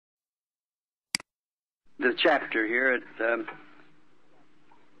the chapter here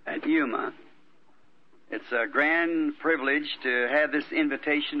at Yuma. It's a grand privilege to have this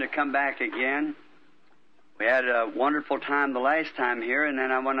invitation to come back again. We had a wonderful time the last time here, and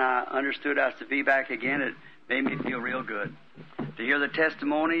then when I understood I was to be back again, it made me feel real good to hear the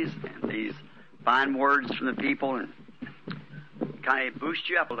testimonies and these fine words from the people, and kind of boost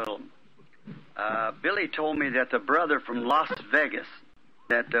you up a little. Billy told me that the brother from Las Vegas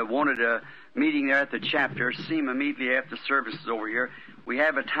that wanted a meeting there at the chapter, see him immediately after the service is over here. We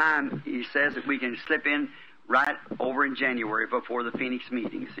have a time, he says, that we can slip in right over in January before the Phoenix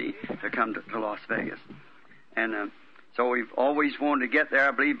meeting, see, to come to Las Vegas. And so we've always wanted to get there.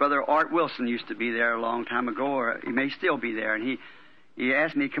 I believe Brother Art Wilson used to be there a long time ago, or he may still be there. And he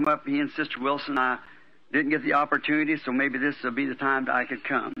asked me to come up, he and Sister Wilson. I didn't get the opportunity, so maybe this will be the time that I could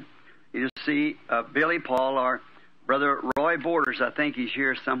come. You just see Billy Paul, our Brother Roy Borders, I think he's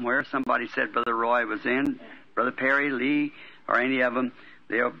here somewhere. Somebody said Brother Roy was in. Brother Perry, Lee, or any of them,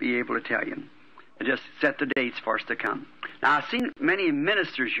 they'll be able to tell you. I just set the dates for us to come. Now, I've seen many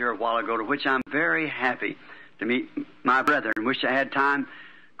ministers here a while ago, to which I'm very happy to meet my brethren. Wish I had time to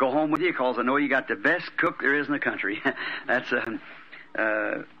go home with you, because I know you got the best cook there is in the country. That's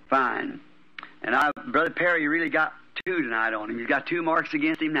fine. And Brother Perry really got 2 tonight on him. He's got 2 marks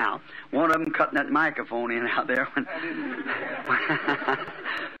against him now. One of them cutting that microphone in out there.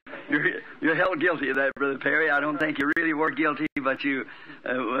 You're held guilty of that, Brother Perry. I don't think you really were guilty, but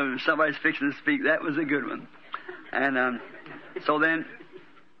when somebody's fixing to speak, that was a good one. And so then,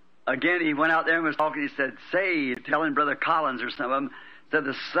 again, he went out there and was talking. He said, telling Brother Collins or some of them, said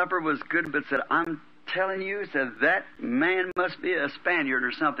the supper was good, but said, I'm telling you, said, that man must be a Spaniard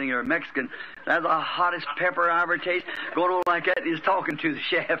or something, or a Mexican. That's the hottest pepper I ever tasted. Going on like that, and he's talking to the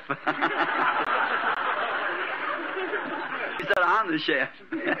chef. He said, I'm the chef.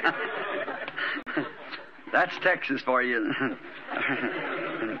 That's Texas for you.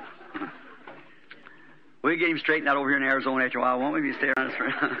 We'll get him straightened out over here in Arizona after a while, won't we? If you stay around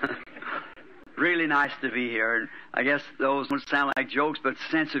us. Really nice to be here. And I guess those don't sound like jokes, but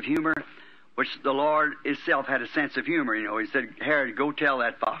sense of humor, which the Lord Himself had a sense of humor. You know, He said, Herod, go tell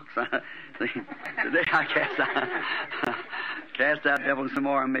that fox. Today I cast out devils some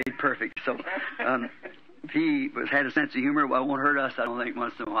more and made perfect. So if He had a sense of humor, well, it won't hurt us, I don't think,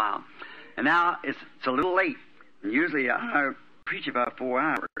 once in a while. And now it's a little late. And usually I preach about 4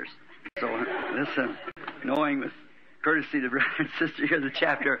 hours. So this, knowing with courtesy to brother and sister here, the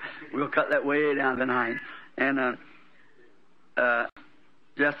chapter, we'll cut that way down tonight. And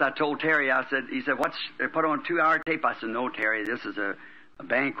just I told Terry, he said, put on a 2-hour tape? I said, no, Terry, this is a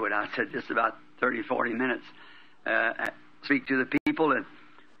banquet. I said, just about 30, 40 minutes. Speak to the people, and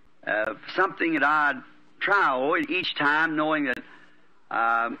something that I'd try always each time, knowing that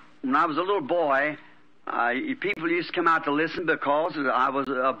when I was a little boy, people used to come out to listen because I was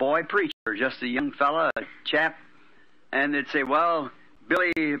a boy preacher, just a young fella, a chap, and they'd say, well,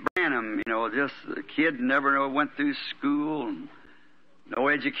 Billy Branham, just a kid, never went through school, and no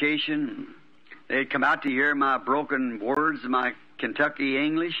education. They'd come out to hear my broken words, my Kentucky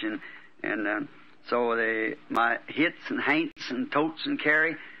English, and so my hits and haints and totes and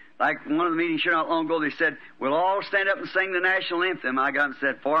carry. Like one of the meetings here not long ago, they said, we'll all stand up and sing the national anthem. I got and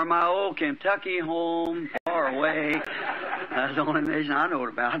said, for my old Kentucky home far away. That's the only nation I know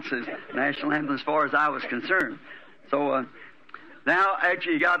about, says national anthem as far as I was concerned. So now, after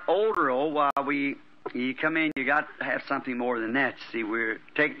you got older, you come in, you got to have something more than that. See,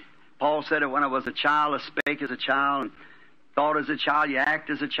 Paul said it, when I was a child, I spake as a child, and thought as a child, you act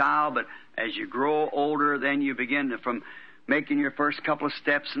as a child, but as you grow older, then you begin from making your first couple of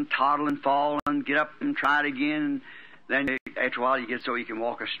steps and toddle and fall and get up and try it again. Then after a while you get so you can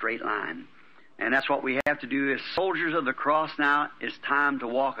walk a straight line. And that's what we have to do as soldiers of the cross now. It's time to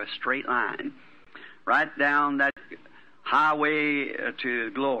walk a straight line. Right down that highway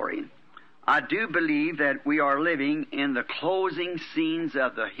to glory. I do believe that we are living in the closing scenes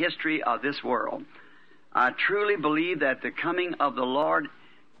of the history of this world. I truly believe that the coming of the Lord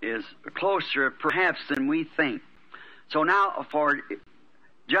is closer perhaps than we think. So now, for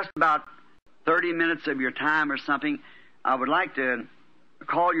just about 30 minutes of your time or something, I would like to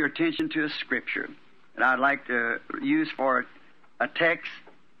call your attention to a scripture that I'd like to use for a text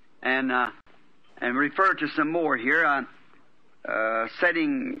and refer to some more here.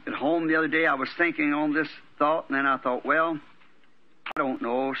 Sitting at home the other day, I was thinking on this thought, and then I thought, well, I don't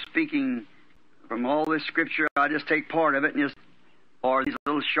know, speaking from all this scripture, I just take part of it and just for these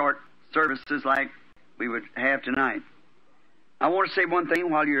little short services like we would have tonight. I want to say one thing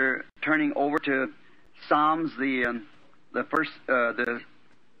while you're turning over to Psalms, the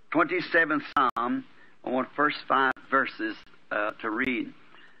 27th Psalm, I want first 5 verses to read.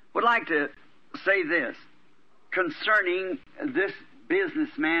 Would like to say this concerning this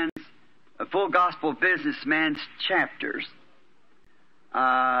businessman's, full gospel businessman's chapters.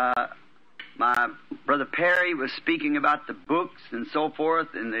 My brother Perry was speaking about the books and so forth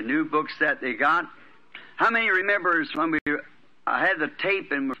and the new books that they got. How many remembers when I had the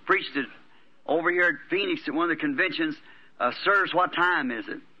tape and was preached it over here at Phoenix at one of the conventions, Sirs, What Time Is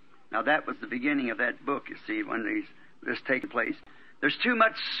It? Now that was the beginning of that book, you see, when this taking place. There's too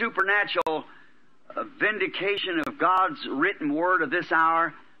much supernatural vindication of God's written word of this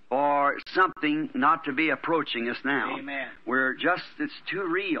hour for something not to be approaching us now. Amen. It's too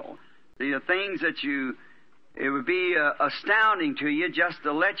real. The things that it would be astounding to you just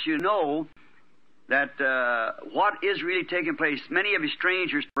to let you know that what is really taking place. Many of you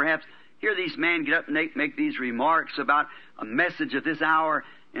strangers perhaps hear these men get up and make these remarks about a message of this hour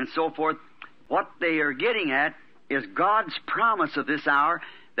and so forth. What they are getting at is God's promise of this hour,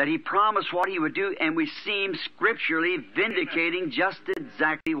 that He promised what He would do, and we see Him scripturally vindicating just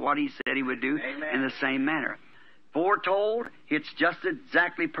exactly what He said He would do. Amen. In the same manner. Foretold, it's just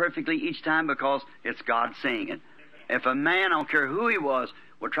exactly perfectly each time because it's God saying it. If a man, I don't care who he was,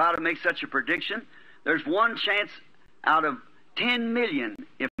 would try to make such a prediction, there's one chance out of 10 million.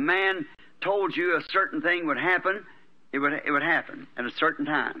 If a man told you a certain thing would happen, it would happen at a certain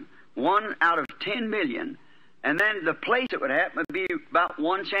time. 1 out of 10 million. And then the place it would happen would be about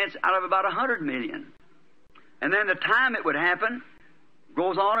one chance out of about 100 million. And then the time it would happen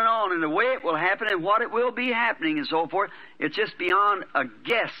goes on, and the way it will happen and what it will be happening and so forth, it's just beyond a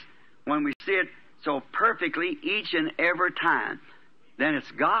guess when we see it so perfectly each and every time. Then it's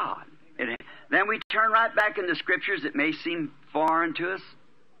God. Then we turn right back in the Scriptures. It may seem foreign to us,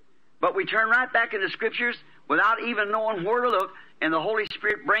 but we turn right back in the Scriptures without even knowing where to look, and the Holy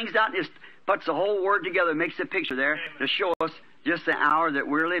Spirit brings out and just puts the whole Word together, makes a picture there to show us just the hour that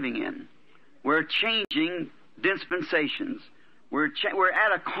we're living in. We're changing dispensations. We're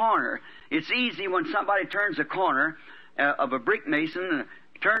at a corner. It's easy when somebody turns a corner of a brick mason,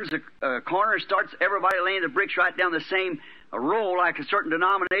 turns a corner, starts everybody laying the bricks right down the same row like a certain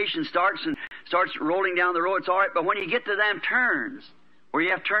denomination starts rolling down the row. It's all right, but when you get to them turns, where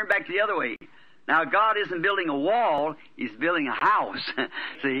you have to turn back the other way. Now, God isn't building a wall, He's building a house,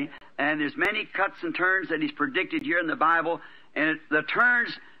 see? And there's many cuts and turns that He's predicted here in the Bible, and the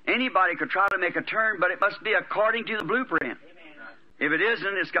turns, anybody could try to make a turn, but it must be according to the blueprint. If it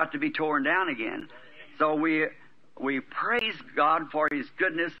isn't, it's got to be torn down again. So we praise God for His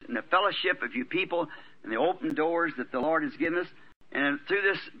goodness and the fellowship of you people and the open doors that the Lord has given us. And through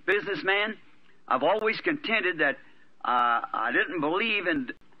this businessman, I've always contended that I didn't believe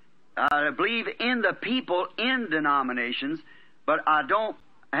in... I believe in the people in denominations, but I don't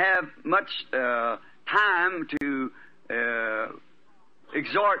have much time to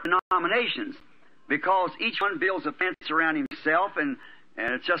exhort denominations, because each one builds a fence around himself, and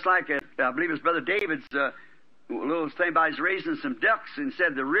it's just like I believe it was Brother David's little thing about he's raising some ducks, and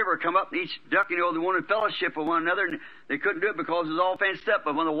said the river come up, and each duck, they wanted fellowship with one another, and they couldn't do it because it was all fenced up.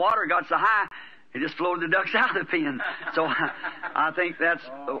 But when the water got so high, it just floated the ducks out of the pen. So I think that's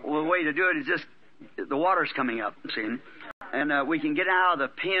the way to do it, is just the water's coming up, see? And we can get out of the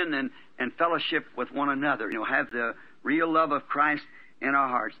pen and fellowship with one another, have the real love of Christ in our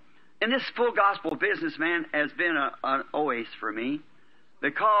hearts. And this full gospel businessman has been an oasis for me,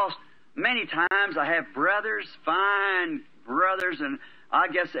 because many times I have brothers, fine brothers, and I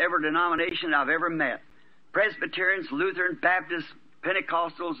guess every denomination I've ever met. Presbyterians, Lutheran, Baptists,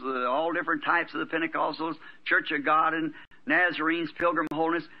 Pentecostals, all different types of the Pentecostals, Church of God and Nazarenes, Pilgrim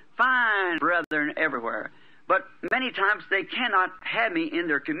Holiness, fine brethren everywhere. But many times they cannot have me in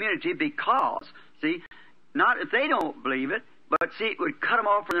their community because, see, not if they don't believe it, but see, it would cut them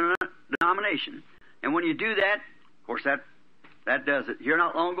off from the denomination. And when you do that, of course, that does it. Here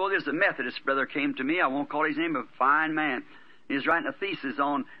not long ago, there's a Methodist brother came to me. I won't call his name, but a fine man. He was writing a thesis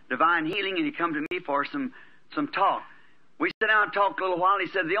on divine healing, and he come to me for some talk. We sat down and talked a little while, and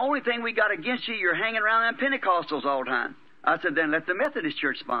he said, the only thing we got against you, you're hanging around them Pentecostals all the time. I said, then let the Methodist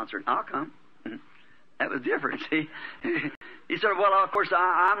Church sponsor it. I'll come. That was different, see. He said, well, of course,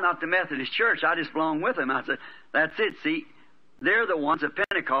 I'm not the Methodist Church. I just belong with them. I said, that's it, see. They're the ones, the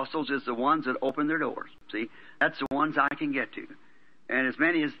Pentecostals is the ones that open their doors, see. That's the ones I can get to. And as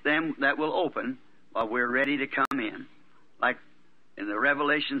many as them that will open, we're ready to come in. Like in the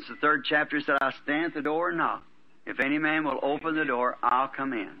Revelations, the 3rd chapter said, I stand at the door and knock. If any man will open the door, I'll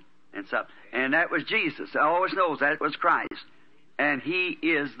come in. And that was Jesus. I always knows that was Christ. And He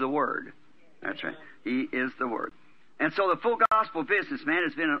is the Word. That's right. He is the Word. And so the full gospel businessman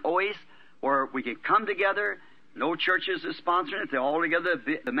has been an oasis where we can come together. No churches are sponsoring it. They're all together,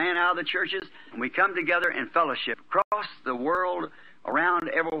 the man out of the churches, and we come together in fellowship across the world, around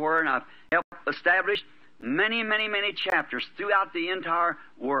everywhere, and I've helped establish many, many, many chapters throughout the entire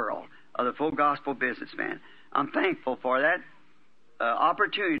world of the full gospel businessman. I'm thankful for that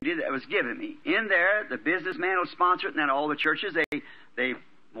opportunity that was given me. In there, the businessman will sponsor it, and then all the churches, they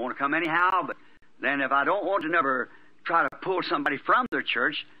want to come anyhow, but then if I don't want to never try to pull somebody from their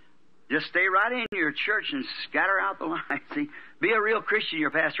church, just stay right in your church and scatter out the lines. See, be a real Christian.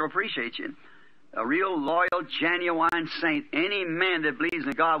 Your pastor will appreciate you. A real loyal, genuine saint. Any man that believes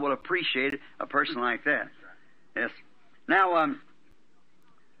in God will appreciate a person like that. Yes. Now,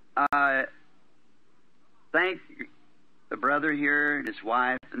 I thank the brother here and his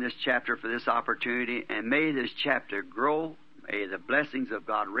wife in this chapter for this opportunity, and may this chapter grow. May the blessings of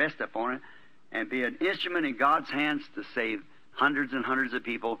God rest upon it, and be an instrument in God's hands to save hundreds and hundreds of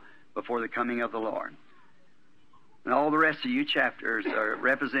people before the coming of the Lord. And all the rest of you chapters are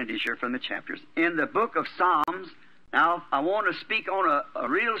representatives here from the chapters. In the book of Psalms, now I want to speak on a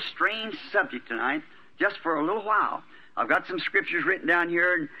real strange subject tonight, just for a little while. I've got some scriptures written down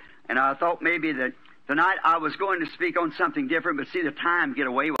here, and I thought maybe that tonight I was going to speak on something different, but see the time get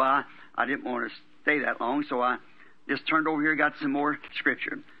away. Well, I didn't want to stay that long, so I just turned over here and got some more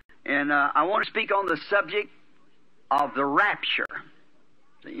scripture. And I want to speak on the subject of the rapture.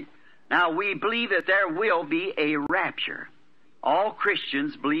 See? Now, we believe that there will be a rapture. All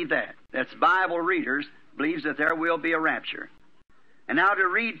Christians believe that. That's Bible readers believes that there will be a rapture. And now to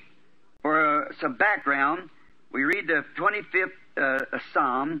read for some background, we read the 25th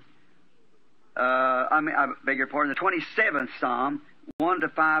Psalm, I beg your pardon, the 27th Psalm, 1 to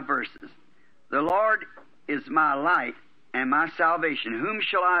 5 verses. The Lord is my light and my salvation. Whom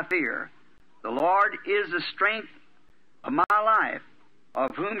shall I fear? The Lord is the strength of my life.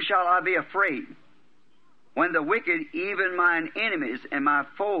 Of whom shall I be afraid? When the wicked, even mine enemies and my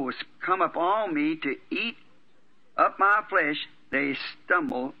foes, come upon me to eat up my flesh, they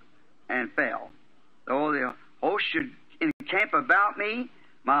stumble and fell. Though the host should encamp about me,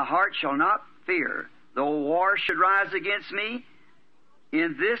 my heart shall not fear. Though war should rise against me,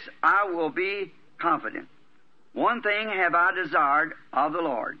 in this I will be confident. One thing have I desired of the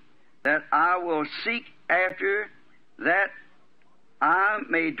Lord, that I will seek after, that I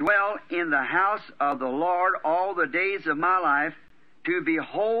may dwell in the house of the Lord all the days of my life, to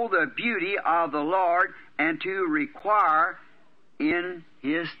behold the beauty of the Lord, and to require in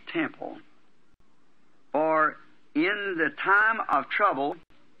His temple. For in the time of trouble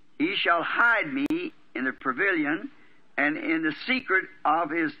He shall hide me in the pavilion, and in the secret of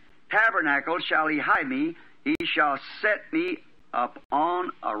His tabernacle shall He hide me. He shall set me up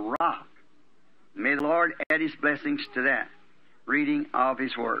on a rock. May the Lord add His blessings to that reading of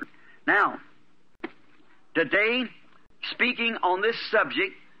His Word. Now, today, speaking on this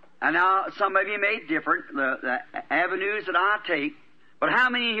subject, and now some of you may differ, the avenues that I take, but how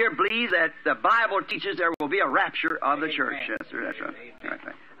many here believe that the Bible teaches there will be a rapture of the church? Yes, sir, that's right. That's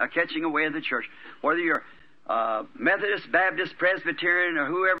right. A catching away of the church. Whether you're Methodist, Baptist, Presbyterian, or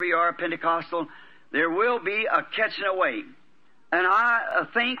whoever you are, Pentecostal, there will be a catching away. And I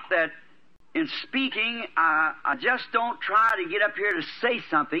think that in speaking, I just don't try to get up here to say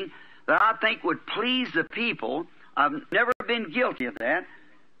something that I think would please the people. I've never been guilty of that.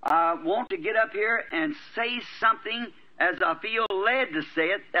 I want to get up here and say something as I feel led to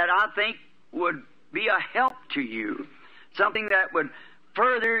say it that I think would be a help to you. Something that would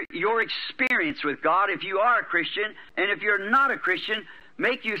further your experience with God if you are a Christian, and if you're not a Christian,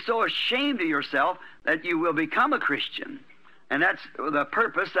 make you so ashamed of yourself that you will become a Christian. And that's the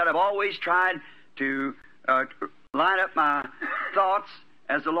purpose that I've always tried to line up my thoughts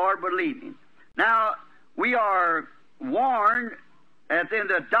as the Lord would lead me. Now, we are warned that in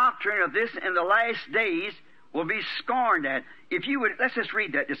the doctrine of this in the last days will be scorned at. If you would, let's just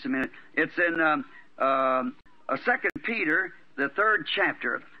read that just a minute. It's in 2 Peter, the 3rd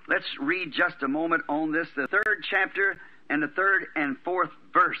chapter. Let's read just a moment on this, the 3rd chapter and the 3rd and 4th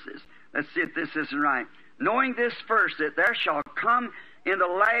verses. Let's see if this isn't right. Knowing this first, that there shall come in the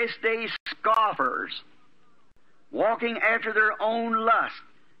last days scoffers, walking after their own lust,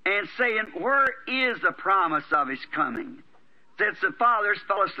 and saying, where is the promise of His coming? Since the fathers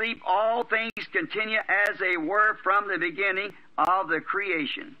fell asleep, all things continue as they were from the beginning of the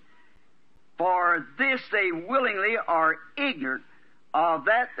creation. For this they willingly are ignorant of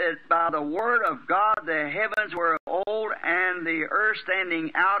that by the word of God the heavens were old, and the earth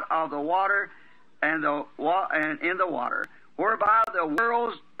standing out of the water, and in the water, whereby the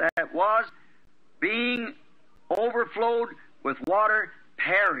world that was being overflowed with water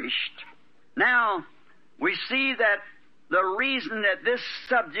perished. Now, we see that the reason that this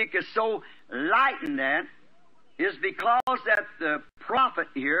subject is so lightened at is because that the prophet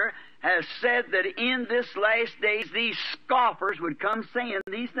here has said that in this last days these scoffers would come saying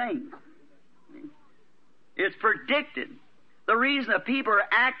these things. It's predicted. The reason that people are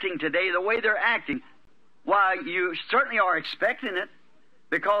acting today the way they're acting, why, you certainly are expecting it,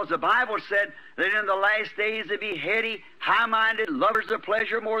 because the Bible said that in the last days they'd be heady, high-minded, lovers of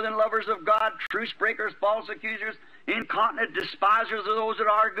pleasure more than lovers of God, truce breakers, false accusers, incontinent, despisers of those that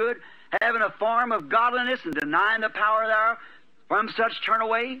are good, having a form of godliness and denying the power thereof. From such turn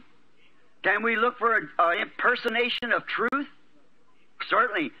away. Can we look for an impersonation of truth?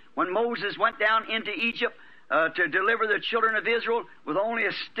 Certainly, when Moses went down into Egypt to deliver the children of Israel with only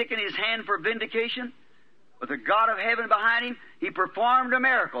a stick in his hand for vindication, with the God of heaven behind him, he performed a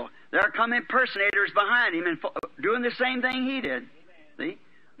miracle. There come impersonators behind him and doing the same thing he did. See?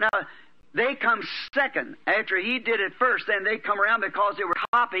 Now, they come second after he did it first, then they come around because they were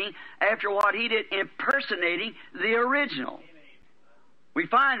copying after what he did, impersonating the original. We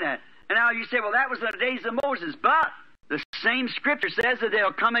find that. And now you say, well, that was in the days of Moses, but the same Scripture says that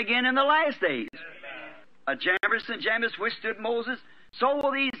they'll come again in the last days. Jambres and Jannes withstood Moses, so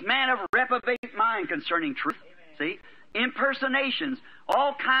will these men of reprobate mind concerning truth. See? Impersonations,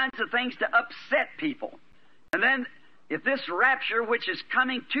 all kinds of things to upset people. And then, if this rapture, which is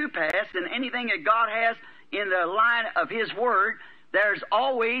coming to pass, and anything that God has in the line of His Word, there's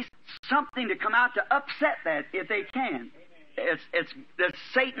always something to come out to upset that if they can. It's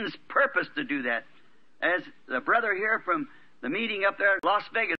Satan's purpose to do that. As the brother here from the meeting up there at Las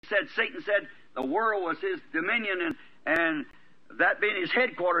Vegas said, Satan said the world was his dominion and that being his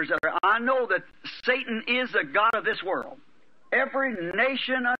headquarters. I know that Satan is the god of this world. Every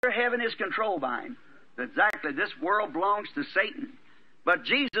nation under heaven is controlled by him. Exactly, this world belongs to Satan. But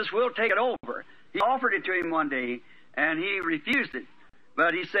Jesus will take it over. He offered it to him one day, and he refused it.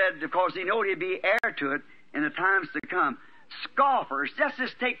 But he said, because he knew he'd be heir to it in the times to come. Scoffers, let's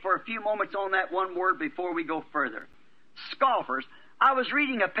just take for a few moments on that one word before we go further. Scoffers. I was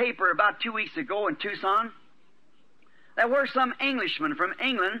reading a paper about 2 weeks ago in Tucson. There were some Englishmen from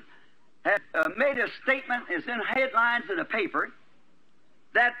England had made a statement, it's in headlines in a paper,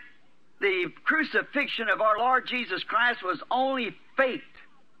 that the crucifixion of our Lord Jesus Christ was only faked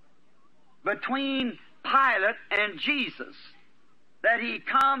between Pilate and Jesus. That he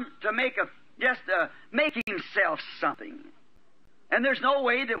come to make himself something. And there's no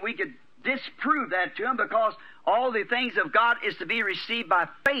way that we could disprove that to him, because all the things of God is to be received by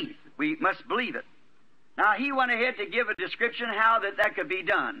faith. We must believe it. Now, he went ahead to give a description how that could be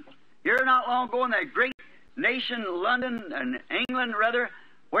done. Here not long ago in that great nation, London, and England rather,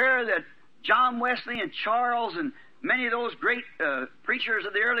 where that John Wesley and Charles and many of those great preachers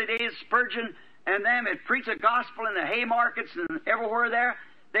of the early days, Spurgeon and them, had preached the gospel in the Haymarkets and everywhere there.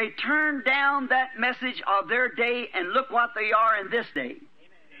 They turned down that message of their day, and look what they are in this day.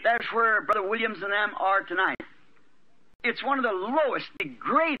 That's where Brother Williams and them are tonight. It's one of the lowest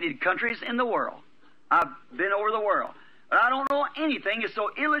degraded countries in the world. I've been over the world. But I don't know anything is so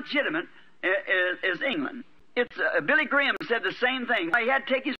illegitimate as England. It's Billy Graham said the same thing. He had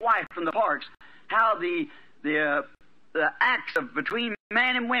to take his wife from the parks. How the acts of between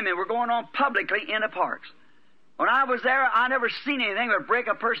man and women were going on publicly in the parks. When I was there, I never seen anything that would break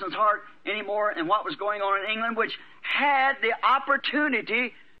a person's heart anymore than what was going on in England, which had the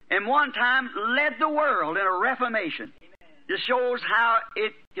opportunity and one time led the world in a reformation. This shows how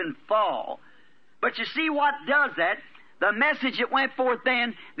it can fall. But you see what does that? The message that went forth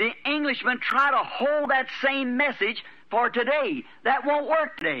then, the Englishmen try to hold that same message for today. That won't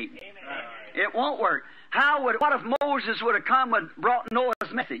work today. Amen. It won't work. What if Moses would have come and brought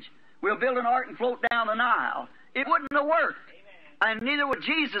Noah's message? We'll build an ark and float down the Nile. It wouldn't have worked. Amen. And neither would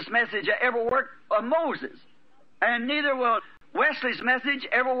Jesus' message ever work of Moses. And neither will Wesley's message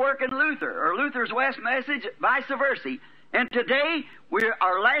ever work in Luther, or Luther's message vice versa. And today,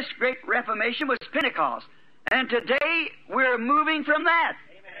 our last great Reformation was Pentecost. And today, we're moving from that.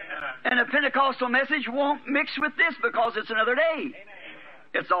 Amen. And the Pentecostal message won't mix with this because it's another day. Amen.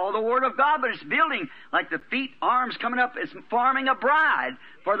 It's all the Word of God, but it's building like the feet, arms coming up. It's forming a bride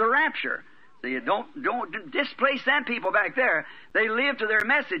for the rapture. So you don't displace them people back there. They live to their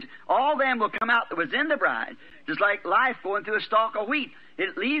message. All them will come out that was in the bride. Just like life going through a stalk of wheat.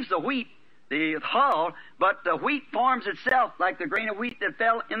 It leaves the wheat, the hull, but the wheat forms itself like the grain of wheat that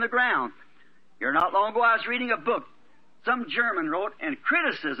fell in the ground. Here not long ago I was reading a book some German wrote in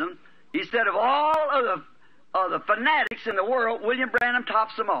criticism. He said of all of the fanatics in the world, William Branham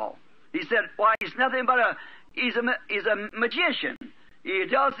tops them all. He said, why, he's nothing but he's a magician. He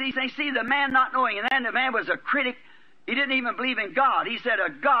does these things. See, the man not knowing, and then the man was a critic. He didn't even believe in God. He said a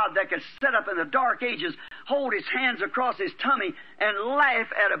God that could set up in the dark ages, hold his hands across his tummy, and laugh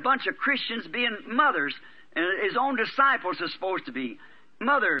at a bunch of Christians being mothers, and his own disciples are supposed to be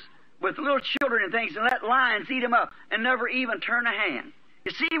mothers with little children and things, and let lions eat them up, and never even turn a hand.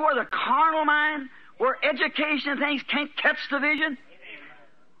 You see where the carnal mind, where education and things can't catch the vision?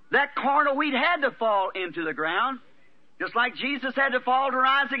 That carnal wheat had to fall into the ground. Just like Jesus had to fall to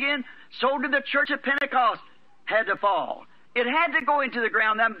rise again, so did the church of Pentecost had to fall. It had to go into the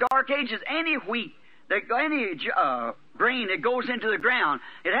ground. Them dark ages, any wheat, any grain that goes into the ground,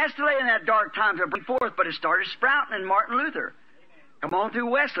 it has to lay in that dark time to bring forth, but it started sprouting in Martin Luther. Come on through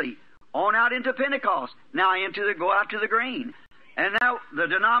Wesley, on out into Pentecost, now go out to the grain. And now the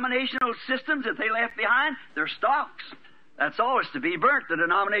denominational systems that they left behind, they're stalks. That's all is to be burnt, the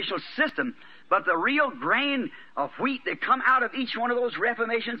denominational system. But the real grain of wheat that come out of each one of those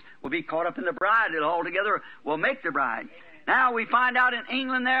reformations will be caught up in the bride. It all together will make the bride. Now we find out in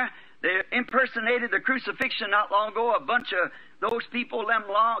England there, they impersonated the crucifixion not long ago. A bunch of those people, them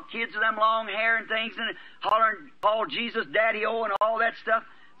long kids with them long hair and things, and hollering, call Jesus Daddy-O and all that stuff.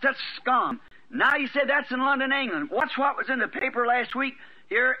 That's scum. Now you said that's in London, England. Watch what was in the paper last week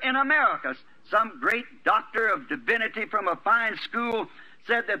here in America. Some great doctor of divinity from a fine school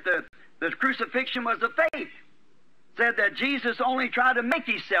said that the crucifixion was a fake. Said that Jesus only tried to make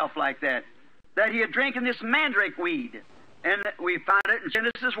himself like that. That he had drinking this mandrake weed. And we find it in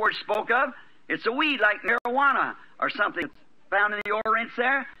Genesis where it spoke of. It's a weed like marijuana or something found in the Orient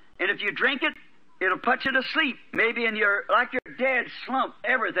there. And if you drink it, it'll put you to sleep. Maybe like you're dead, slump,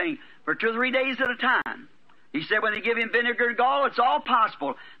 everything, for 2 or 3 days at a time. He said when they give him vinegar and gall, it's all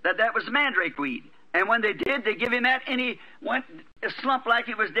possible that was mandrake weed. And when they did, they give him that, and he went a slump like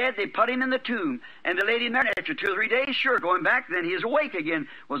he was dead. They put him in the tomb, and they laid him there. And after 2 or 3 days, sure, going back, then he was awake again.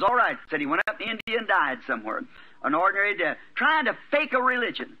 Was all right. Said he went up to India and died somewhere, an ordinary death, trying to fake a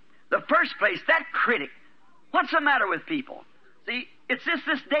religion. The first place, that critic. What's the matter with people? See, it's just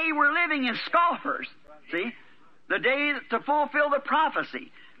this day we're living in, scoffers. See, the day to fulfill the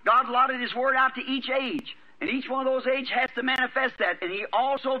prophecy. God allotted His Word out to each age. And each one of those ages has to manifest that. And He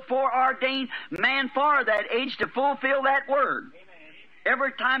also foreordained man for that age to fulfill that Word. Amen.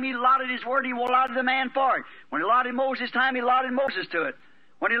 Every time He allotted His Word, He allotted the man for it. When He allotted Moses' time, He allotted Moses to it.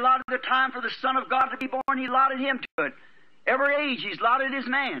 When He allotted the time for the Son of God to be born, He allotted him to it. Every age He's allotted His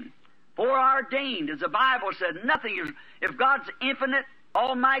man. Foreordained, as the Bible said, nothing is... If God's infinite,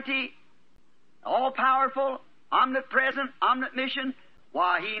 almighty, all-powerful, omnipresent, omniscient,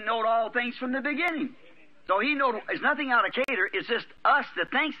 why, He knowed all things from the beginning. So He knows there's nothing out of cater. It's just us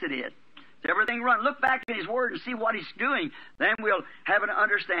that thinks it is. So everything run. Look back in His Word and see what He's doing. Then we'll have an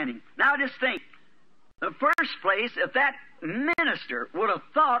understanding. Now just think. The first place, if that minister would have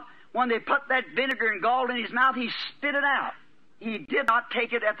thought when they put that vinegar and gall in his mouth, he spit it out. He did not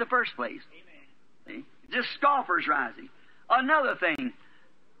take it at the first place. See? Just scoffers rising. Another thing.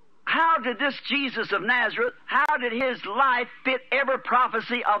 How did this Jesus of Nazareth, how did His life fit every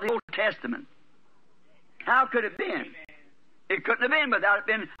prophecy of the Old Testament? How could it have been? It couldn't have been without it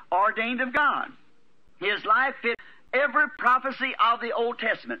being ordained of God. His life fit every prophecy of the Old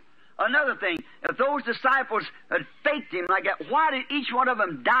Testament. Another thing, if those disciples had faked Him like that, why did each one of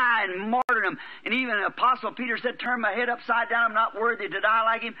them die and martyrdom? And even Apostle Peter said, turn my head upside down, I'm not worthy to die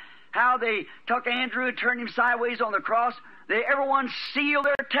like Him. How they took Andrew and turned him sideways on the cross. Everyone sealed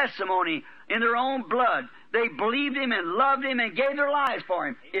their testimony in their own blood. They believed Him and loved Him and gave their lives for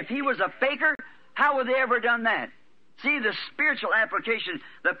Him. If He was a faker, how would they ever done that? See, the spiritual application,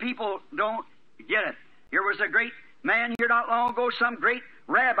 the people don't get it. Here was a great man here not long ago, some great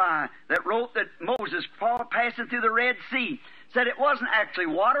rabbi that wrote that Moses passing through the Red Sea. Said it wasn't actually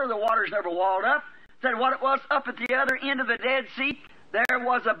water. The water's never walled up. Said what it was, up at the other end of the Dead Sea, there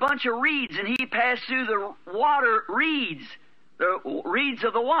was a bunch of reeds, and he passed through the water reeds. The reeds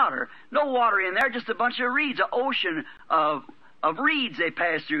of the water. No water in there, just a bunch of reeds, an ocean of reeds they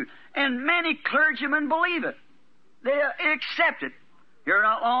passed through. And many clergymen believe it. They accept it. Here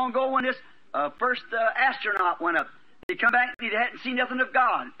not long ago when this first astronaut went up, he come back and he hadn't seen nothing of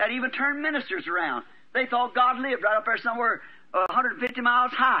God. That even turned ministers around. They thought God lived right up there somewhere 150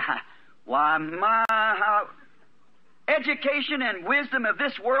 miles high. Why, how education and wisdom of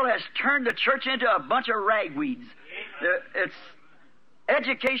this world has turned the church into a bunch of ragweeds. It's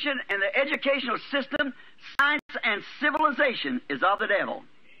education and the educational system, science and civilization is of the devil.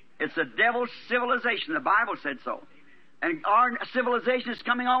 It's the devil's civilization. The Bible said so. And our civilization is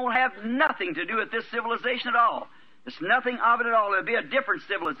coming on will have nothing to do with this civilization at all. It's nothing of it at all. It'll be a different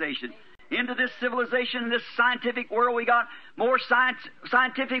civilization. into this civilization, this scientific world we got, more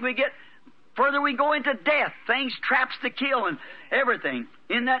scientific we get, further we go into death, things, traps to kill and everything.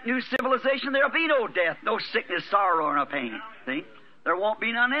 In that new civilization, there'll be no death, no sickness, sorrow, or no pain. See? There won't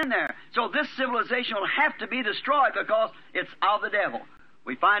be none in there. So this civilization will have to be destroyed because it's of the devil.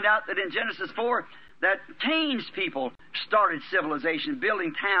 We find out that in Genesis 4 that Cain's people started civilization,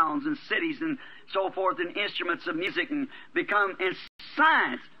 building towns and cities and so forth, and instruments of music, and become in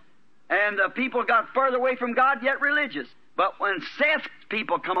science. And the people got further away from God, yet religious. But when Seth's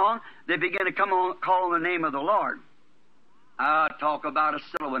people come on, they begin to call on the name of the Lord. Talk about a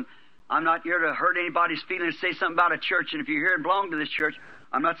silly one. I'm not here to hurt anybody's feelings, say something about a church. And if you're here and belong to this church,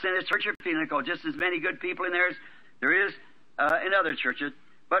 I'm not saying this church you're feeling, because just as many good people in there as there is in other churches.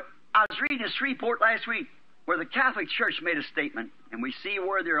 But I was reading a Shreveport last week where the Catholic Church made a statement, and we see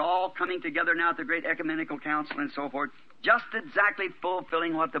where they're all coming together now at the Great Ecumenical Council and so forth, just exactly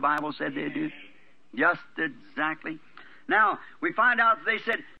fulfilling what the Bible said they'd do. Just exactly. Now, we find out that they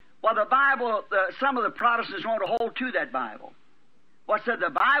said, well, the Bible, some of the Protestants want to hold to that Bible. What said the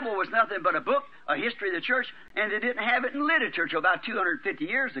Bible was nothing but a book, a history of the church, and they didn't have it in literature till about 250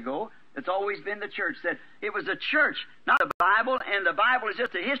 years ago. It's always been the church. That it was the church, not the Bible, and the Bible is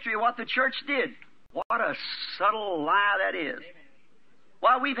just a history of what the church did. What a subtle lie that is.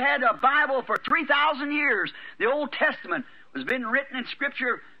 Well, we've had a Bible for 3,000 years. The Old Testament has been written in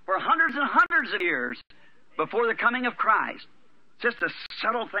Scripture for hundreds and hundreds of years before the coming of Christ. It's just a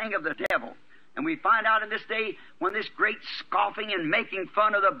subtle thing of the devil. And we find out in this day, when this great scoffing and making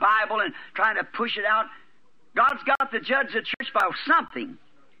fun of the Bible and trying to push it out, God's got to judge the church by something.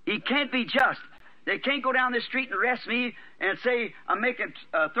 He can't be just. They can't go down this street and arrest me and say I'm making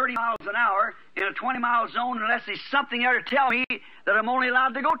 30 miles an hour in a 20-mile zone unless there's something there to tell me that I'm only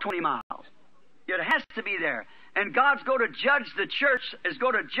allowed to go 20 miles. It has to be there. And God's going to judge the church, is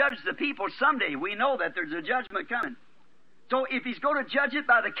going to judge the people someday. We know that there's a judgment coming. So if He's going to judge it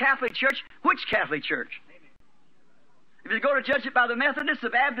by the Catholic Church, which Catholic Church? If He's going to judge it by the Methodists, the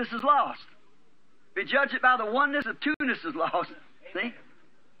Baptist is lost. If He judge it by the oneness, the two-ness is lost. See?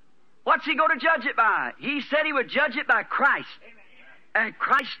 What's He going to judge it by? He said He would judge it by Christ. And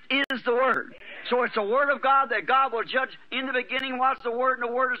Christ is the Word. So it's the Word of God that God will judge. In the beginning was the Word, and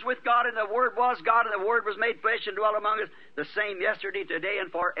the Word is with God, and the Word was God, and the Word was made flesh and dwelt among us, the same yesterday, today,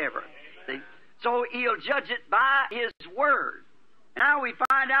 and forever. See? So He'll judge it by His Word. Now we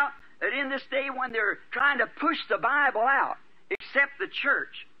find out that in this day when they're trying to push the Bible out, except the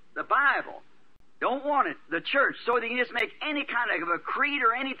church, the Bible, don't want it, the church, so they can just make any kind of a creed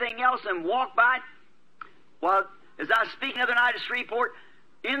or anything else and walk by it. Well, as I was speaking the other night at Shreveport,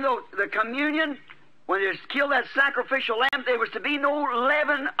 in the communion, when they killed that sacrificial lamb, there was to be no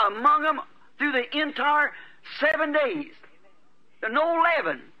leaven among them through the entire 7 days. No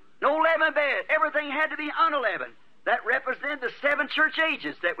leaven. No leaven bed. Everything had to be unleavened. That represented the 7 church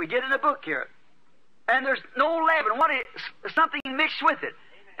ages that we get in the book here. And there's no leaven. Something mixed with it.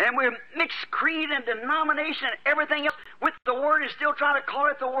 And we mix creed and denomination and everything else with the Word and still try to call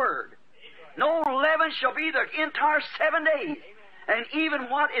it the Word. No leaven shall be the entire 7 days. And even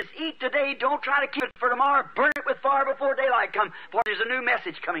what is eat today, don't try to keep it for tomorrow. Burn it with fire before daylight comes, for there's a new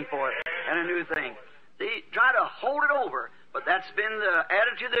message coming for it and a new thing. See, try to hold it over. But that's been the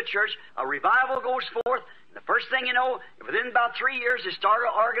attitude of the church. A revival goes forth. And the first thing you know, within about 3 years, they start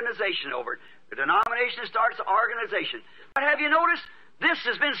an organization over it. The denomination starts an organization. But have you noticed? This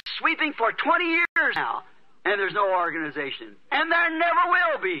has been sweeping for 20 years now, and there's no organization. And there never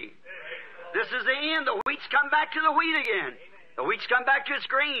will be. This is the end. The wheat's come back to the wheat again. The wheat's come back to its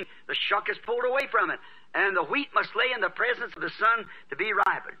grain. The shuck is pulled away from it. And the wheat must lay in the presence of the sun to be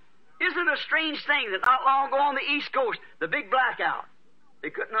ripened. Isn't it a strange thing that not long ago on the East Coast, the big blackout,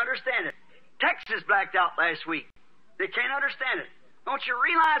 they couldn't understand it. Texas blacked out last week. They can't understand it. Don't you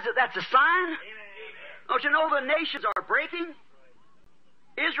realize that that's a sign? Don't you know the nations are breaking?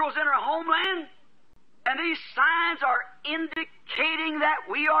 Israel's in her homeland, and these signs are indicating that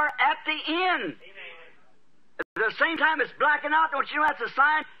we are at the end. At the same time it's blacking out, don't you know that's a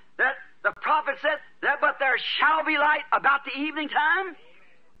sign that the prophet said that, but there shall be light about the evening time?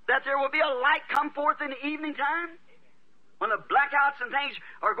 That there will be a light come forth in the evening time? When the blackouts and things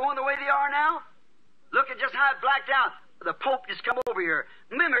are going the way they are now? Look at just how it blacked out. The Pope just come over here.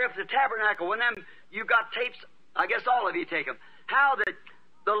 Remember, if the tabernacle, when you got tapes, I guess all of you take them, how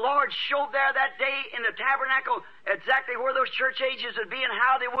the Lord showed there that day in the tabernacle exactly where those church ages would be and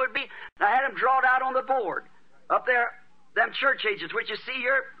how they would be. I had them drawn out on the board. Up there, them church ages, which you see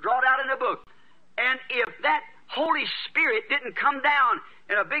here, drawn out in the book. And if that Holy Spirit didn't come down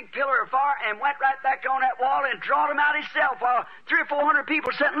in a big pillar of fire and went right back on that wall and drawed them out himself while 300 or 400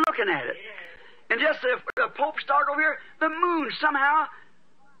 people sitting looking at it. And just the Pope started over here, the moon somehow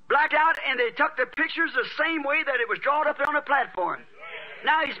blacked out, and they took the pictures the same way that it was drawn up there on the platform.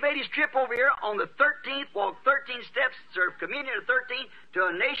 Now he's made his trip over here on the 13th, walked 13 steps, served communion at 13, to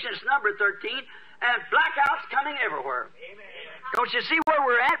a nation's number 13, and blackouts coming everywhere. Amen. Don't you see where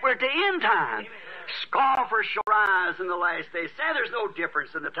we're at? We're at the end time. Amen. Scoffers shall rise in the last days. Say there's no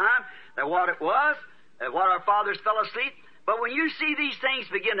difference in the time than what it was, than what our fathers fell asleep. But when you see these things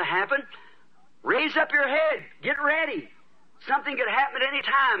begin to happen, raise up your head. Get ready. Something could happen at any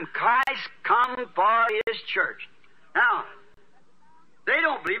time. Christ come for His church. Now, they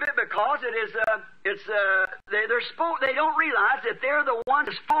don't believe it because they don't realize that they're the ones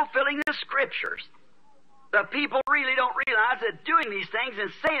fulfilling the Scriptures. The people really don't realize that doing these things and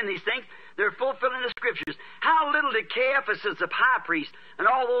saying these things, they're fulfilling the Scriptures. How little did Caiaphas, the high priest, and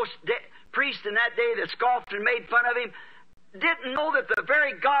all those priests in that day that scoffed and made fun of him, didn't know that the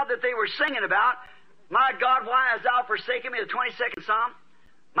very God that they were singing about, my God, why hast thou forsaken me, the 22nd Psalm,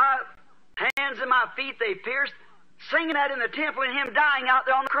 my hands and my feet they pierced, singing that in the temple and Him dying out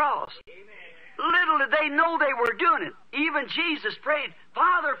there on the cross. Amen. Little did they know they were doing it. Even Jesus prayed,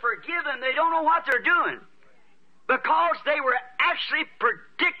 Father, forgive them. They don't know what they're doing. Because they were actually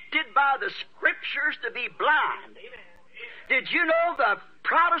predicted by the Scriptures to be blind. Amen. Did you know the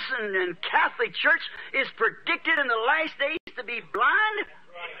Protestant and Catholic Church is predicted in the last days to be blind?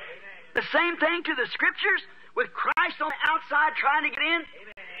 Right. The same thing to the Scriptures, with Christ on the outside trying to get in.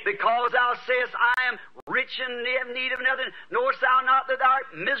 Amen. Because thou sayest, I am rich and in need of nothing, knowest thou not that thou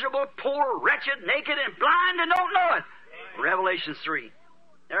art miserable, poor, wretched, naked, and blind, and don't know it? Amen. Revelation 3.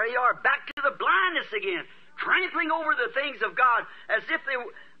 There you are, back to the blindness again, trampling over the things of God as if it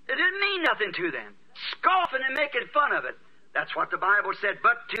didn't mean nothing to them, scoffing and making fun of it. That's what the Bible said.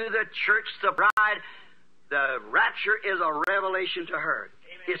 But to the church, the bride, the rapture is a revelation to her.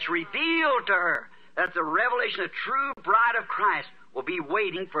 Amen. It's revealed to her that the revelation, the true bride of Christ, will be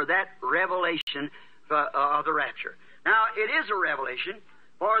waiting for that revelation of the rapture. Now, it is a revelation,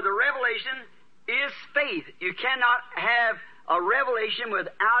 for the revelation is faith. You cannot have a revelation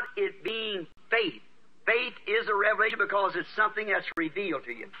without it being faith. Faith is a revelation because it's something that's revealed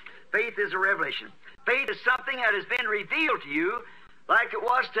to you. Faith is a revelation. Faith is something that has been revealed to you, like it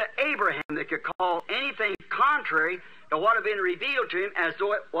was to Abraham, that could call anything contrary to what had been revealed to him as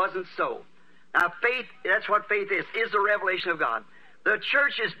though it wasn't so. Now, faith, that's what faith is the revelation of God. The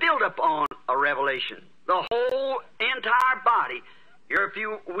church is built upon a revelation. The whole entire body. Here a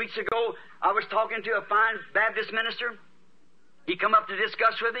few weeks ago, I was talking to a fine Baptist minister. He come up to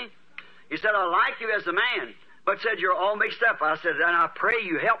discuss with me. He said, I like you as a man, but said, you're all mixed up. I said, and I pray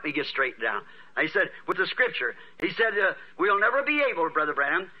you help me get straightened down. He said, with the Scripture. He said, we'll never be able, Brother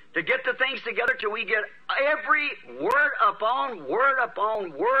Branham, to get the things together till we get every word upon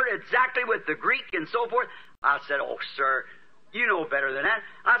word exactly with the Greek and so forth. I said, oh, sir, you know better than that.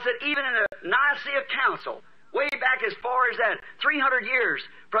 I said, even in the Nicaea Council, way back as far as that, 300 years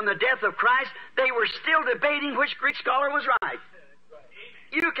from the death of Christ, they were still debating which Greek scholar was right.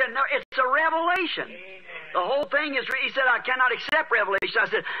 You can know, it's a revelation. Amen. The whole thing is, he said, I cannot accept revelation. I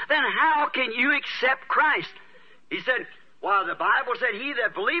said, then how can you accept Christ? He said, well, the Bible said, he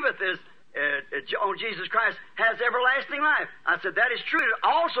that believeth on Jesus Christ has everlasting life. I said, that is true. It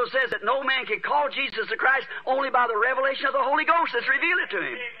also says that no man can call Jesus the Christ only by the revelation of the Holy Ghost that's revealed it to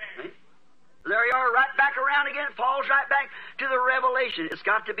him. Amen. There you are, right back around again. It falls right back to the revelation. It's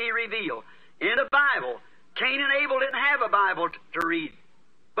got to be revealed. In the Bible, Cain and Abel didn't have a Bible to read.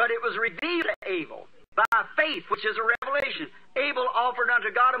 But it was revealed to Abel by faith, which is a revelation. Abel offered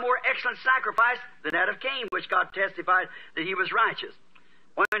unto God a more excellent sacrifice than that of Cain, which God testified that he was righteous.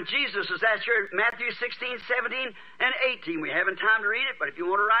 When Jesus was asked here, Matthew 16, 17, and 18, we haven't time to read it, but if you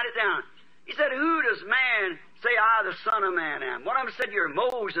want to write it down, he said, who does man say I, the Son of Man, am? One of them said, you're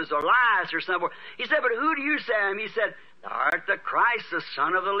Moses or Elias or somewhere. He said, but who do you say I am? He said, thou art the Christ, the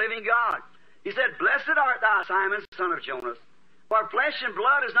Son of the living God. He said, blessed art thou, Simon, son of Jonas. For flesh and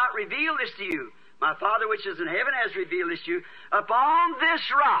blood has not revealed this to you. My Father which is in heaven has revealed this to you. Upon this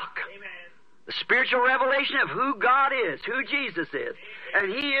rock, amen, the spiritual revelation of who God is, who Jesus is. Amen. And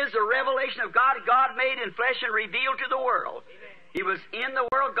He is the revelation of God, God made in flesh and revealed to the world. Amen. He was in the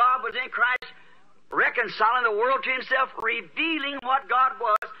world, God was in Christ, reconciling the world to Himself, revealing what God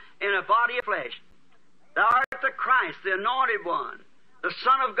was in a body of flesh. Thou art the Christ, the anointed one, the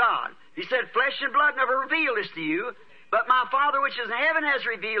Son of God. He said, flesh and blood never revealed this to you, but my Father which is in heaven has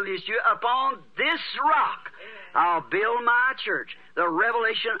revealed this to you. Upon this rock I'll build my church. The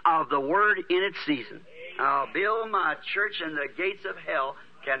revelation of the Word in its season. I'll build my church, and the gates of hell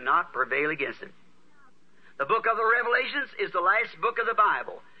cannot prevail against it. The book of the Revelations is the last book of the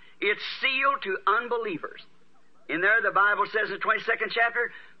Bible. It's sealed to unbelievers. In there, the Bible says in the 22nd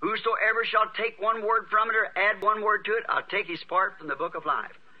chapter, whosoever shall take one word from it or add one word to it, I'll take his part from the book of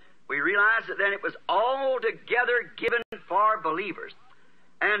life. We realize that then it was altogether given for believers.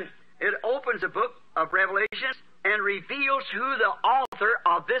 And it opens the book of Revelations and reveals who the author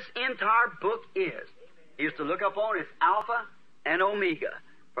of this entire book is. He used to look upon as Alpha and Omega,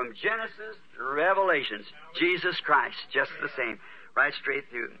 from Genesis to Revelations, Jesus Christ, just the same, right straight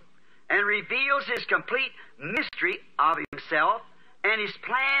through. And reveals His complete mystery of Himself and His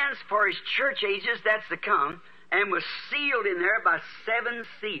plans for His church ages that's to come, and was sealed in there by 7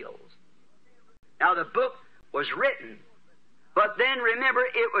 seals. Now the book was written, but then remember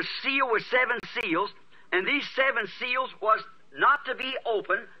it was sealed with 7 seals, and these 7 seals was not to be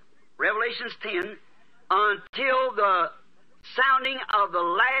opened, Revelations 10, until the sounding of the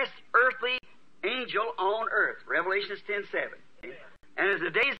last earthly angel on earth, Revelations 10:7. And as the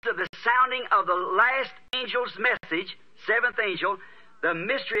days of the sounding of the last angel's message, 7th angel, the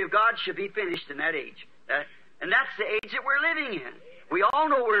mystery of God should be finished in that age. And that's the age that we're living in. We all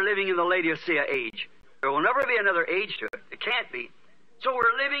know we're living in the Laodicea age. There will never be another age to it. It can't be. So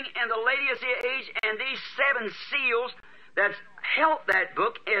we're living in the Laodicea age, and these 7 seals that's held that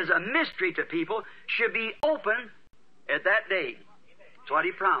book as a mystery to people should be open at that day. That's what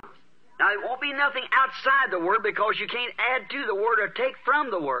He promised. Now, it won't be nothing outside the Word, because you can't add to the Word or take from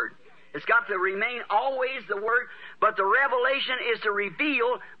the Word. It's got to remain always the Word, but the revelation is to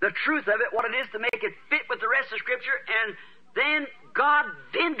reveal the truth of it, what it is, to make it fit with the rest of Scripture, and then God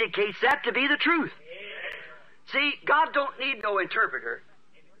vindicates that to be the truth. See, God don't need no interpreter.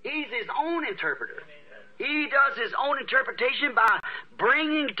 He's His own interpreter. He does His own interpretation by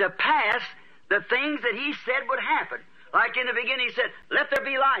bringing to pass the things that He said would happen. Like in the beginning He said, let there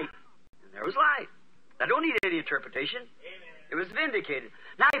be light. And there was light. I don't need any interpretation. It was vindicated.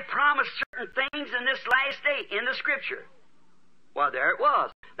 Now He promised certain things in this last day in the Scripture. Well, there it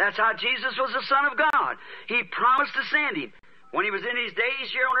was. That's how Jesus was the Son of God. He promised to send Him. When He was in His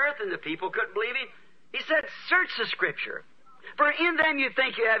days here on earth and the people couldn't believe Him, He said, search the Scripture. For in them you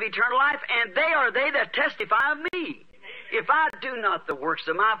think you have eternal life, and they are they that testify of me. If I do not the works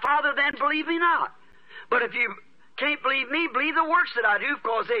of my Father, then believe me not. But if you can't believe me, believe the works that I do,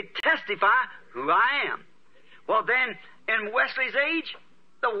 because they testify who I am. Well, then, in Wesley's age,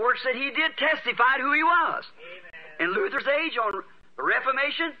 the works that he did testified who he was. Amen. In Luther's age, on the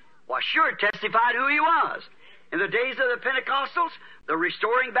Reformation, well, sure, testified who he was. In the days of the Pentecostals, the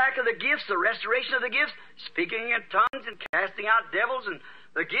restoring back of the gifts, the restoration of the gifts, speaking in tongues and casting out devils and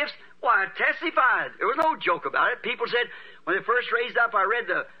the gifts, why, it testified. There was no joke about it. People said, when they first raised up, I read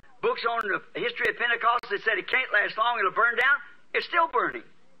the books on the history of Pentecost, they said it can't last long, it'll burn down. It's still burning.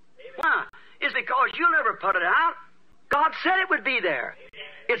 Why? It's because you'll never put it out. God said it would be there.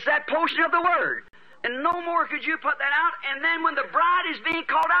 It's that portion of the Word. And no more could you put that out. And then when the bride is being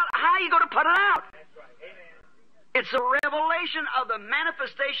called out, how are you going to put it out? It's a revelation of the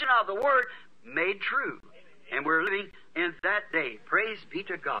manifestation of the Word made true. And we're living in that day. Praise be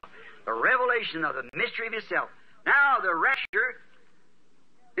to God. The revelation of the mystery of Himself. Now, the rapture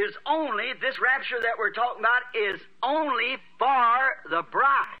is only, this rapture that we're talking about is only for the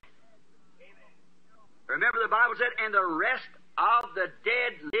bride. Remember the Bible said, and the rest of the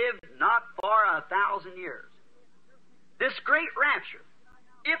dead lived not for 1,000 years. This great rapture.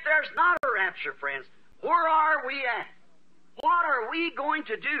 If there's not a rapture, friends, where are we at? What are we going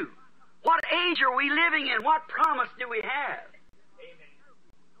to do? What age are we living in? What promise do we have?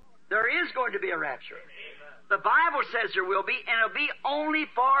 There is going to be a rapture. The Bible says there will be, and it'll be only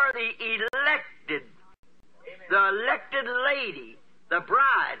for the elected. The elected lady, the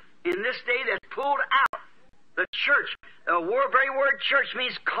bride, in this day that's pulled out. The church, the very word church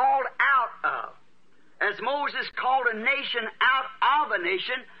means called out of. As Moses called a nation out of a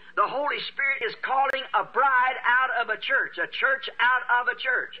nation, the Holy Spirit is calling a bride out of a church out of a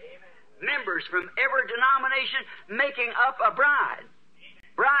church. Amen. Members from every denomination making up a bride.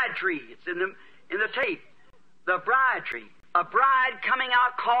 Amen. Bride tree, it's in the tape. The bride tree. A bride coming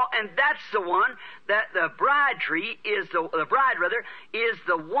out called, and that's the one that the bride tree is the bride is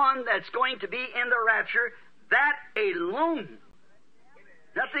the one that's going to be in the rapture. That alone.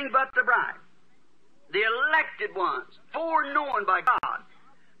 Nothing but the bride. The elected ones, foreknown by God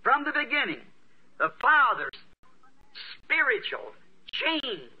from the beginning. The Father's spiritual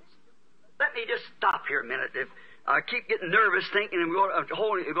chains. Let me just stop here a minute. If I keep getting nervous thinking we're going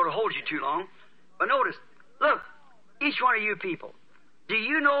to hold you too long. But notice, look, each one of you people, do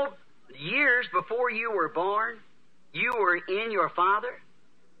you know years before you were born, you were in your father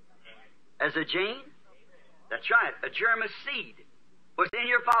as a gene? That's right. A germ of seed was in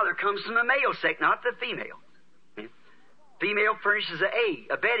your father, comes from the male sex, not the female. Female furnishes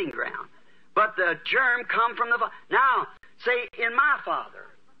a bedding ground. But the germ come from the father. Now, say, in my father,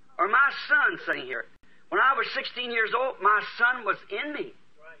 or my son sitting here, when I was 16 years old, my son was in me.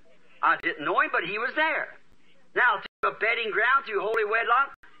 I didn't know him, but he was there. Now, through a bedding ground, through holy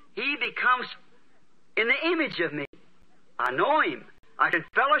wedlock, he becomes in the image of me. I know him. I can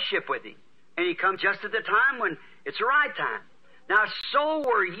fellowship with him. And he comes just at the time when it's the right time. Now, so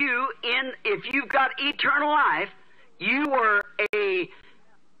were you if you've got eternal life, you were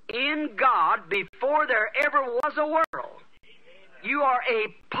in God before there ever was a world. You are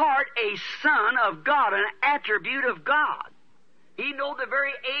a son of God, an attribute of God. He knew the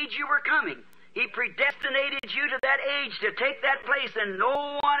very age you were coming. He predestinated you to that age to take that place, and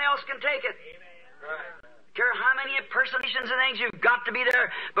no one else can take it. Right. Care how many impersonations and things you've got to be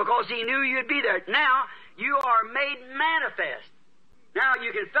there because He knew you'd be there. Now, you are made manifest. Now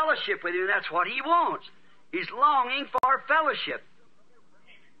you can fellowship with Him, and that's what He wants. He's longing for fellowship,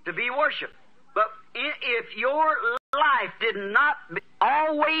 to be worshipped. But if your life did not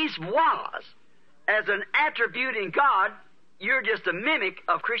always was as an attribute in God, you're just a mimic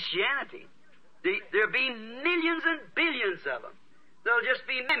of Christianity. There'll be millions and billions of them. They'll just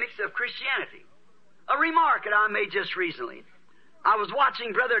be mimics of Christianity. A remark that I made just recently. I was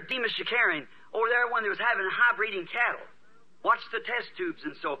watching Brother Demas Shakarian over there when they was having high breeding cattle. Watched the test tubes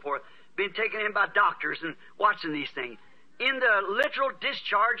and so forth. Been taken in by doctors and watching these things. In the literal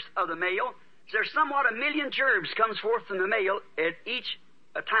discharge of the male, there's somewhat 1 million germs comes forth from the male at each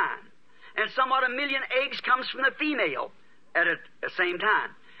time. And somewhat 1 million eggs comes from the female at the same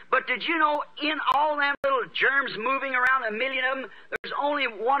time. But did you know in all them little germs moving around, 1 million of them, there's only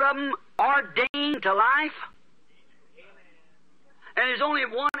one of them ordained to life? And there's only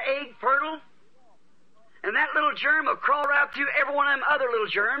one egg fertile? And that little germ will crawl right through every one of them other little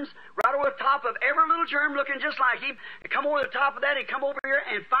germs, right over the top of every little germ looking just like him, and come over the top of that and come over here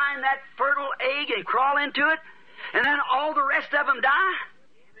and find that fertile egg and crawl into it, and then all the rest of them die?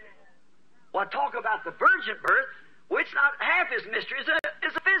 Well, talk about the virgin birth, which not half is mystery,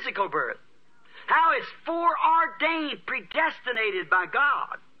 is a physical birth. How it's foreordained, predestinated by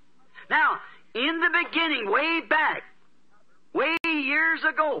God. Now, in the beginning, way back, way years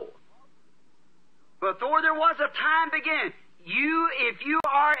ago, before there was a time began, if you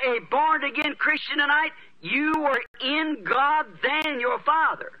are a born-again Christian tonight, you were in God then, your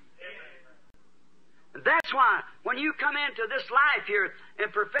Father. And that's why when you come into this life here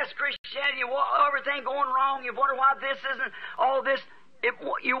and profess Christianity, everything going wrong, you wonder why this isn't, all this,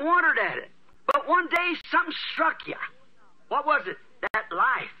 you wondered at it. But one day something struck you. What was it? That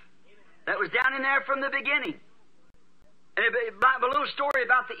life that was down in there from the beginning. And a little story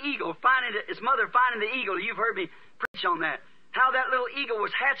about the eagle, his mother finding the eagle. You've heard me preach on that. How that little eagle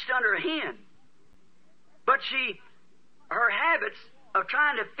was hatched under a hen. But her habits of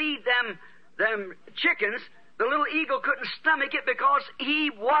trying to feed them chickens, the little eagle couldn't stomach it because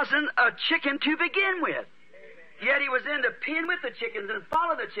he wasn't a chicken to begin with. Yet he was in the pen with the chickens and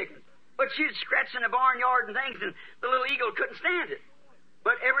followed the chickens. But she'd scratch in the barnyard and things, and the little eagle couldn't stand it.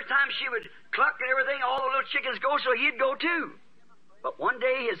 But every time she would cluck and everything, all the little chickens go, so he'd go too. But one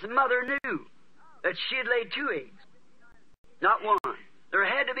day his mother knew that she had laid 2 eggs, not one. There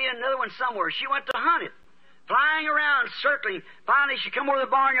had to be another one somewhere. She went to hunt it, flying around, circling. Finally, she come over the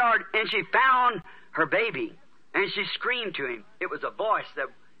barnyard, and she found her baby, and she screamed to him. It was a voice that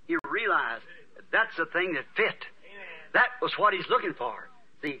he realized that's the thing that fit. That was what he's looking for.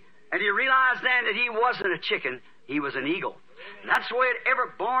 See? And he realized then that he wasn't a chicken, he was an eagle. And that's the way it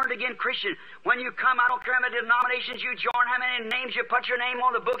ever born-again Christian. When you come, I don't care how many denominations you join, how many names you put your name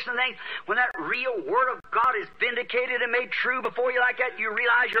on the books and things, when that real Word of God is vindicated and made true before you like that, you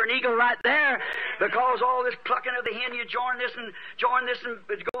realize you're an eagle right there. Because all this plucking of the hen, you join this and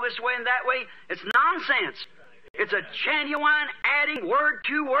go this way and that way, it's nonsense. It's a genuine adding word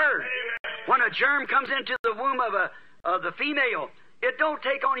to word. When a germ comes into the womb of the female, it don't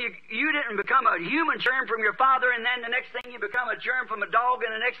take on you. You didn't become a human germ from your father, and then the next thing you become a germ from a dog,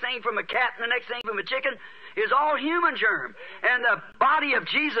 and the next thing from a cat, and the next thing from a chicken is all human germ. And the body of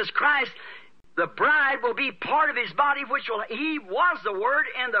Jesus Christ, the bride will be part of His body, He was the Word,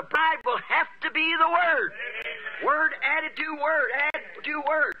 and the bride will have to be the Word. Word added to word, add to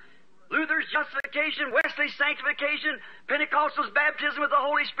word. Luther's justification, Wesley's sanctification, Pentecostal's baptism with the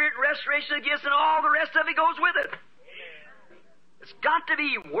Holy Spirit, restoration of gifts, and all the rest of it goes with it. It's got to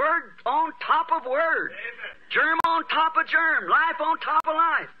be word on top of word. Germ on top of germ. Life on top of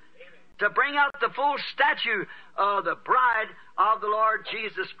life. to bring out the full statue of the bride of the Lord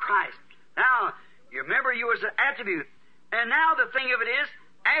Jesus Christ. Now, you remember you was an attribute. And now the thing of it is,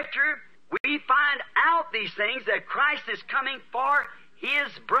 after we find out these things, that Christ is coming for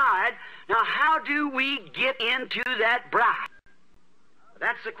His bride, now how do we get into that bride?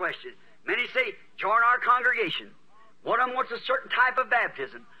 That's the question. Many say, join our congregation. One of them wants a certain type of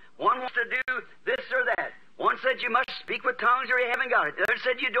baptism. One wants to do this or that. One said you must speak with tongues or you haven't got it. The other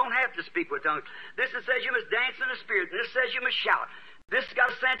said you don't have to speak with tongues. This one says you must dance in the Spirit. And this says you must shout. This has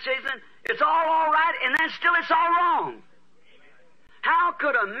got a Sanchez in. It's all right, and then still it's all wrong. How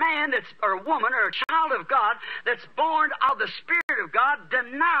could a man or a woman or a child of God that's born of the Spirit of God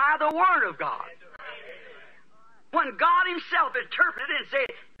deny the Word of God? When God Himself interpreted it and said,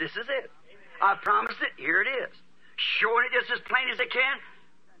 this is it. I promised it, here it is. Showing it just as plain as they can,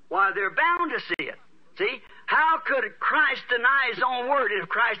 why, they're bound to see it. See? How could Christ deny His own Word? If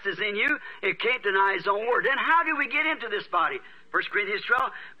Christ is in you, it can't deny His own Word. Then how do we get into this body? 1 Corinthians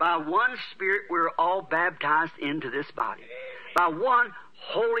 12, by one Spirit we're all baptized into this body. By one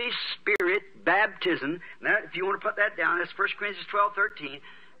Holy Spirit baptism. Now, if you want to put that down, that's 1 Corinthians 12:13.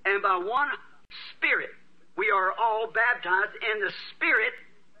 And by one Spirit we are all baptized, and the Spirit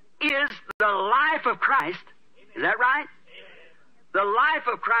is the life of Christ. Is that right? The life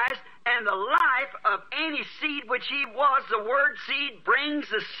of Christ and the life of any seed which He was. The word seed brings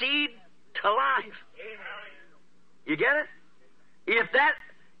the seed to life. You get it? If that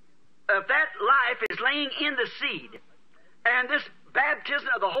life is laying in the seed, and this baptism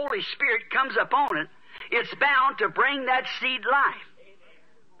of the Holy Spirit comes upon it, it's bound to bring that seed life.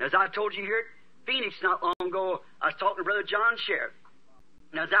 As I told you here at Phoenix not long ago, I was talking to Brother John Sheriff.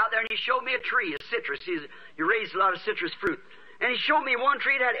 And I was out there, and he showed me a tree, a citrus. He raised a lot of citrus fruit. And he showed me one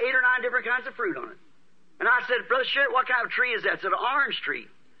tree that had 8 or 9 different kinds of fruit on it. And I said, Brother Sheriff, what kind of tree is that? He said, an orange tree.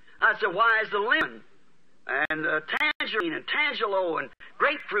 I said, why is the lemon and tangerine and tangelo and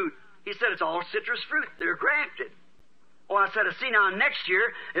grapefruit? He said, it's all citrus fruit. They're grafted. Oh, I said, see, now next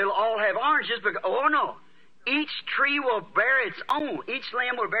year it'll all have oranges. But, oh, no. Each tree will bear its own. Each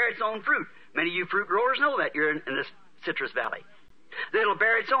limb will bear its own fruit. Many of you fruit growers know that. You're in this citrus valley. It'll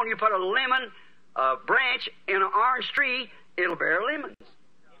bear its own. You put a lemon branch in an orange tree, it'll bear lemons.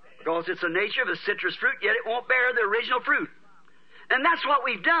 Because it's the nature of the citrus fruit, yet it won't bear the original fruit. And that's what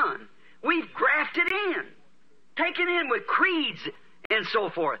we've done. We've grafted in. Taken in with creeds and so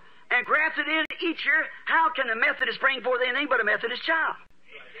forth. And grafted in each year. How can a Methodist bring forth anything but a Methodist child?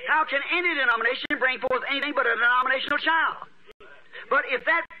 How can any denomination bring forth anything but a denominational child? But if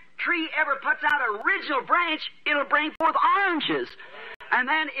that tree ever puts out an original branch, it'll bring forth oranges. And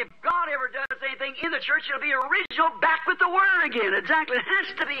then if God ever does anything in the church, it'll be original back with the Word again. Exactly. It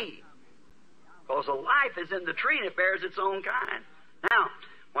has to be. Because the life is in the tree and it bears its own kind. Now,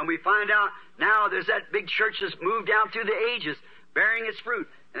 when we find out, now there's that big church that's moved down through the ages, bearing its fruit.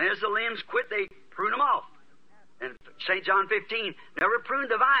 And as the limbs quit, they prune them off. And St. John 15, never pruned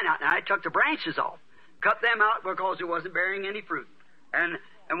the vine out. Now, I took the branches off. Cut them out because it wasn't bearing any fruit. And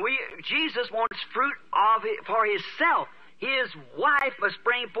Jesus wants fruit of it for Himself. His wife must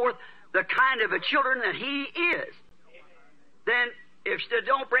bring forth the kind of a children that He is. Then, if they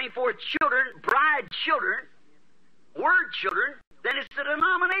don't bring forth children, bride children, word children, then it's the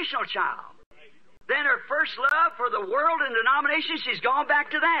denominational child. Then her first love for the world and denomination, she's gone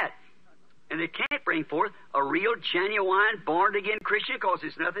back to that. And they can't bring forth a real, genuine, born-again Christian because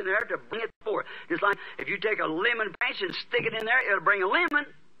there's nothing there to bring it forth. It's like if you take a lemon branch and stick it in there, it'll bring a lemon,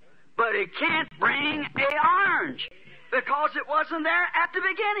 but it can't bring an orange because it wasn't there at the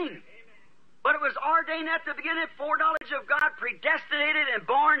beginning. But it was ordained at the beginning, foreknowledge of God, predestinated and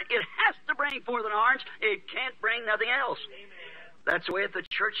born. It has to bring forth an orange. It can't bring nothing else. That's the way at the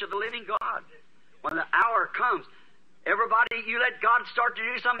church of the living God. When the hour comes, everybody, you let God start to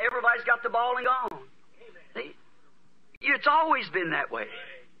do something, everybody's got the ball and gone. See? It's always been that way.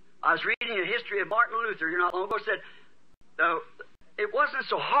 I was reading a history of Martin Luther here not long ago. Said it wasn't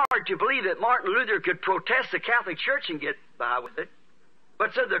so hard to believe that Martin Luther could protest the Catholic Church and get by with it.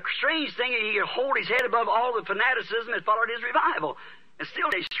 But said the strange thing is he could hold his head above all the fanaticism that followed his revival and still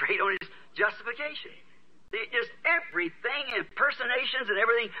stay straight on his justification. Just everything, impersonations and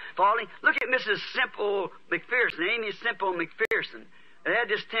everything falling. Look at Mrs. Simple McPherson, Amy Simple McPherson. They had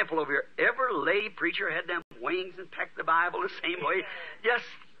this temple over here. Every lady preacher had them wings and packed the Bible the same way.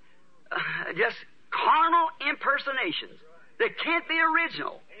 Just carnal impersonations that can't be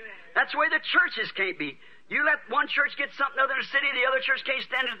original. That's the way the churches can't be. You let one church get something other in the city, the other church can't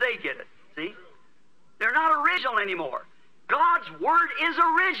stand it, they get it. See? They're not original anymore. God's Word is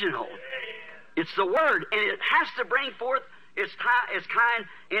original. It's the Word, and it has to bring forth its kind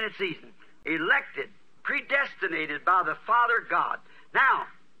in its season. Elected, predestinated by the Father God. Now,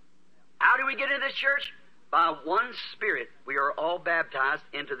 how do we get into this church? By one Spirit. We are all baptized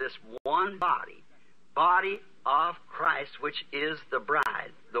into this one body. Body of Christ, which is the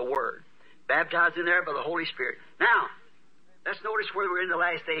bride, the Word. Baptized in there by the Holy Spirit. Now, let's notice whether we're in the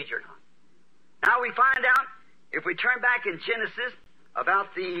last age or not. Now we find out, if we turn back in Genesis,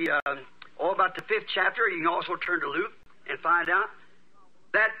 about the 5th chapter, you can also turn to Luke and find out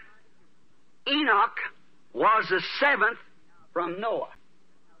that Enoch was the 7th from Noah.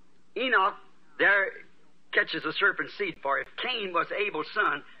 Enoch there catches the serpent's seed, for if Cain was Abel's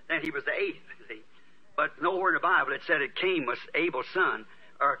son, then he was the 8th. See? But nowhere in the Bible it said that Cain was Abel's son,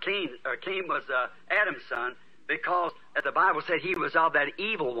 or Cain was Adam's son, because the Bible said he was of that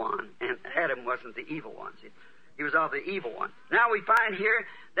evil one, and Adam wasn't the evil one. See? He was of the evil one. Now we find here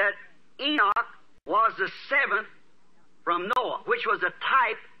that Enoch was the 7th from Noah, which was a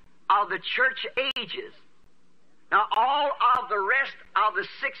type of the church ages. Now all of the rest of the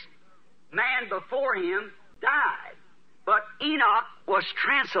 6th man before him died, but Enoch was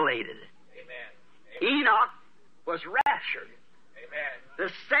translated. Amen. Enoch was raptured. Amen.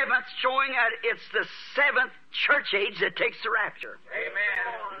 The 7th showing that it's the 7th church age that takes the rapture.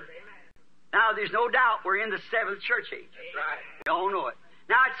 Amen. Now, there's no doubt we're in the 7th church age. Right. We all know it.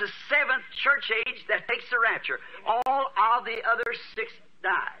 Now, it's the 7th church age that takes the rapture. All of the other 6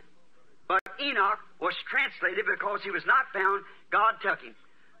 died. But Enoch was translated because he was not found. God took him.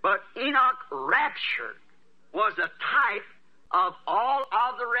 But Enoch raptured was a type of all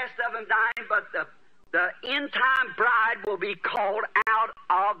of the rest of them dying, but the end-time bride will be called out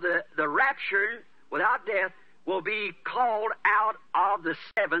of the rapture without death, will be called out of the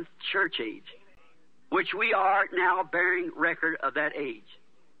 7th church age, which we are now bearing record of that age.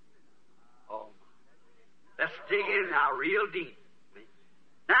 Oh, let's dig in now real deep.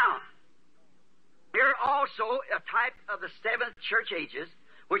 Now, here also a type of the 7th church ages,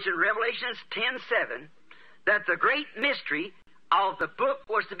 which in Revelation 10:7, that the great mystery of the book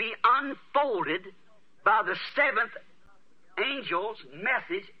was to be unfolded by the 7th angel's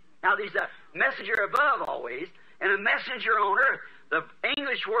message. Now, there's a messenger above always, and a messenger on earth. The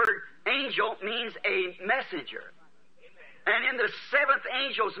English word angel means a messenger. And in the 7th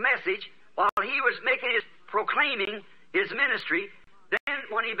angel's message, while he was proclaiming his ministry, then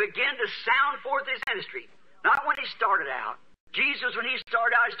when he began to sound forth his ministry, not when he started out. Jesus, when he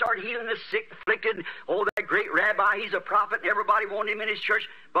started out, he started healing the sick, afflicted. Oh, that great rabbi, he's a prophet, and everybody wanted him in his church.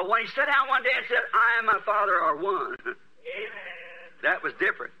 But when he sat down one day and said, I and my Father are one, amen, that was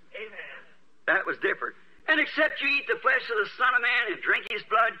different. Amen. That was different. And except you eat the flesh of the Son of Man and drink his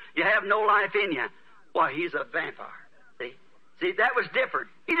blood, you have no life in you. Why, he's a vampire. See, that was different.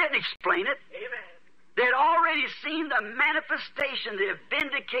 He didn't explain it. Amen. They had already seen the manifestation, the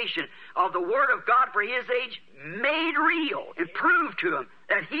vindication of the Word of God for his age made real and proved to him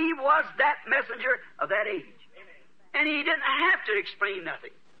that he was that messenger of that age. And he didn't have to explain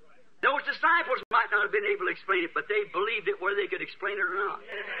nothing. Those disciples might not have been able to explain it, but they believed it whether they could explain it or not.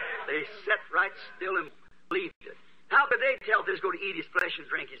 They sat right still and believed it. How could they tell if they was going to eat his flesh and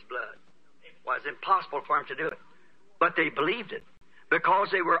drink his blood? Well, it's impossible for them to do it. But they believed it. Because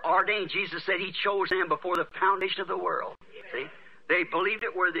they were ordained. Jesus said he chose them before the foundation of the world. See? They believed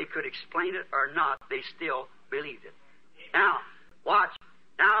it whether they could explain it or not. They still believed it. Now, watch.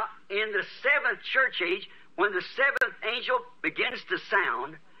 Now, in the 7th church age, when the 7th angel begins to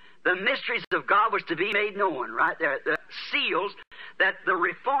sound, the mysteries of God was to be made known, right there. The seals that the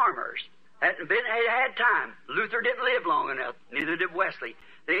reformers had time. Luther didn't live long enough. Neither did Wesley.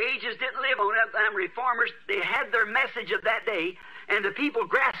 The ages didn't live long enough. Them reformers, they had their message of that day, and the people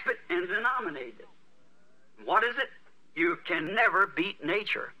grasped it and denominated it. What is it? You can never beat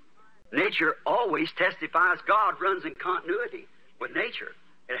nature. Nature always testifies. God runs in continuity with nature.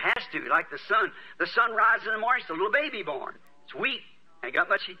 It has to, like the sun. The sun rises in the morning, it's a little baby born. It's weak, ain't got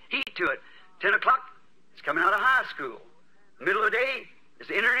much heat to it. 10 o'clock, it's coming out of high school. Middle of the day, it's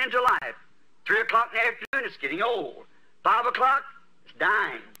entering into life. 3 o'clock in the afternoon, it's getting old. 5 o'clock, it's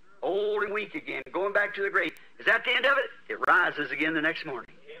dying. Old and weak again, going back to the grave. Is that the end of it? It rises again the next morning.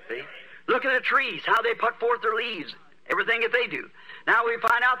 See? Look at the trees, how they put forth their leaves, everything that they do. Now we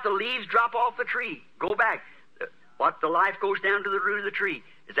find out the leaves drop off the tree. Go back. The life goes down to the root of the tree.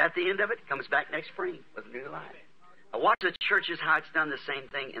 Is that the end of it? It comes back next spring with new life. Now watch the churches how it's done the same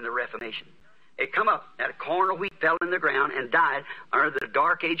thing in the Reformation. It come up, that a corn of wheat fell in the ground and died under the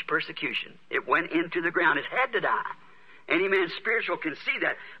dark age persecution. It went into the ground. It had to die. Any man spiritual can see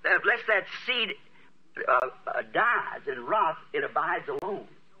that. Unless that seed dies and rots, it abides alone.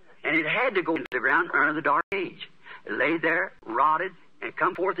 And it had to go into the ground under the dark age. It lay there, rotted, and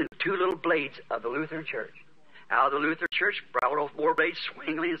come forth in two little blades of the Lutheran Church. Out of the Lutheran Church, brought off more blades,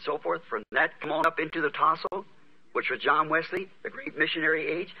 swingly and so forth. From that, come on up into the tassel, which was John Wesley, the great missionary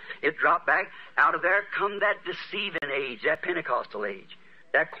age. It dropped back. Out of there come that deceiving age, that Pentecostal age,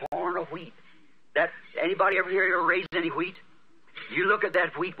 that corn of wheat. That anybody ever hear you raise any wheat? You look at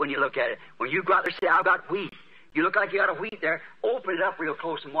that wheat when you look at it. When you go out there and say, I've got wheat, you look like you got a wheat there. Open it up real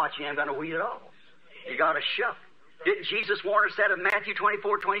close and watch. You ain't got no wheat at all. You got a shuck. Didn't Jesus warn us that in Matthew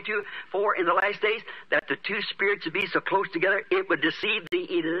 24:22, for in the last days, that the two spirits would be so close together, it would deceive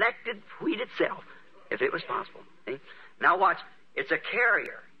the elected wheat itself, if it was possible. See? Now watch. It's a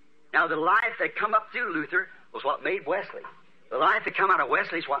carrier. Now the life that come up through Luther was what made Wesley. The life that come out of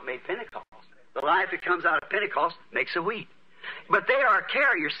Wesley is what made Pentecost. The life that comes out of Pentecost makes a wheat. But they are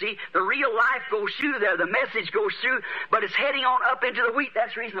carriers, see. The real life goes through there. The message goes through, but it's heading on up into the wheat.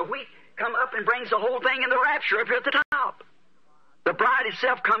 That's the reason the wheat come up and brings the whole thing in the rapture up here at the top. The bride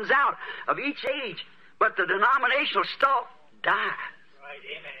itself comes out of each age, but the denominational stalk dies. Right,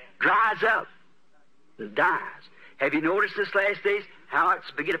 dries up and dies. Have you noticed this last days how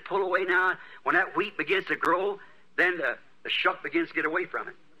it's beginning to pull away now? When that wheat begins to grow, then the shuck begins to get away from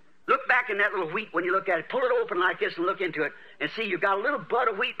it. Look back in that little wheat when you look at it. Pull it open like this and look into it. And see, you've got a little bud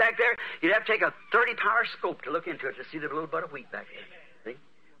of wheat back there. You'd have to take a 30-power scope to look into it to see the little bud of wheat back there. See?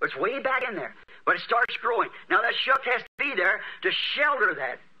 But it's way back in there. But it starts growing. Now that shuck has to be there to shelter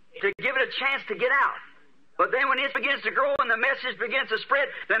that, to give it a chance to get out. But then when it begins to grow and the message begins to spread,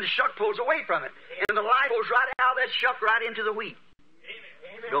 then the shuck pulls away from it. And the life goes right out of that shuck right into the wheat.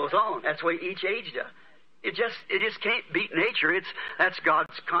 It goes on. That's the way each age does. It just can't beat nature. That's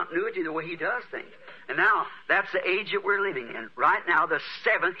God's continuity, the way He does things. And now, that's the age that we're living in. Right now, the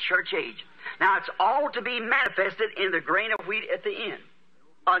seventh church age. Now, it's all to be manifested in the grain of wheat at the end.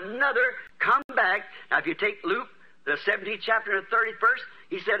 Another comeback. Now, if you take Luke, the 17th chapter and the 30th verse,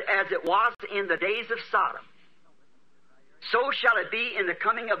 he said, as it was in the days of Sodom, so shall it be in the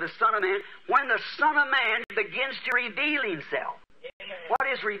coming of the Son of Man, when the Son of Man begins to reveal Himself. What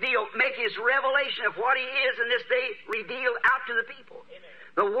is revealed? Make His revelation of what He is in this day revealed out to the people. Amen.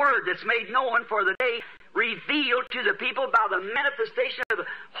 The Word that's made known for the day revealed to the people by the manifestation of the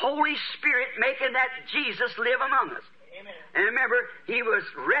Holy Spirit making that Jesus live among us. Amen. And remember, He was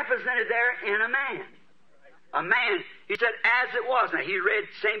represented there in a man. A man, He said, as it was. Now, he read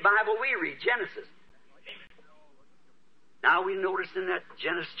the same Bible we read, Genesis. Now we notice in that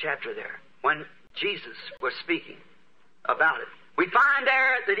Genesis chapter there, when Jesus was speaking about it, we find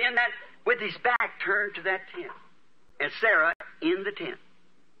there that in that, with his back turned to that tent, and Sarah in the tent,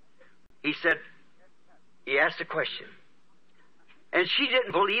 he asked a question. And she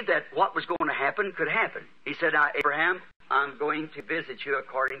didn't believe that what was going to happen could happen. He said, Abraham, I'm going to visit you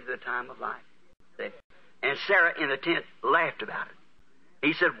according to the time of life. See? And Sarah in the tent laughed about it.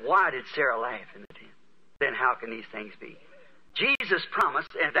 He said, why did Sarah laugh in the tent? Then how can these things be? Jesus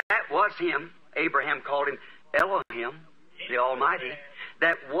promised, and that was Him. Abraham called Him Elohim, the Almighty.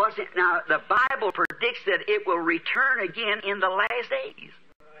 That wasn't. Now, the Bible predicts that it will return again in the last days.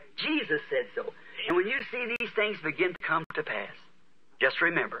 Jesus said so. And when you see these things begin to come to pass, just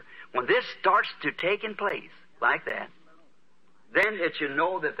remember, when this starts to take in place like that, then it should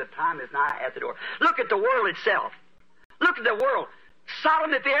know that the time is nigh at the door. Look at the world itself. Look at the world.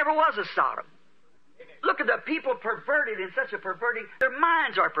 Sodom, if there ever was a Sodom. Look at the people perverted in such a perverting. Their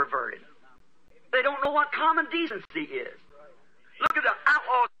minds are perverted. They don't know what common decency is. Look at the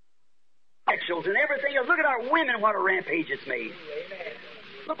outlaws, sexuals, and everything else. Look at our women, what a rampage it's made.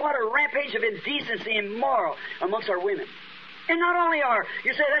 Look what a rampage of indecency and immoral amongst our women. And not only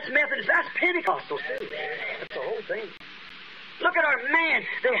you say that's Methodist, that's Pentecostal too. That's the whole thing. Look at our man.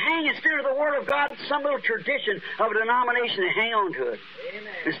 They hang instead of the Word of God, some little tradition of a denomination, they hang on to it.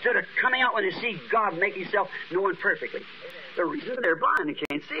 Amen. Instead of coming out when they see God make Himself known perfectly. The reason they're blind and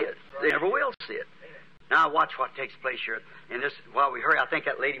can't see it. They never will see it. Now watch what takes place here. And this, while we hurry, I think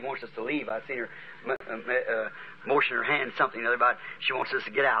that lady wants us to leave. I've seen her motion her hand something about she wants us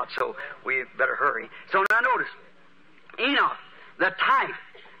to get out, so we better hurry. So now notice, Enoch, the type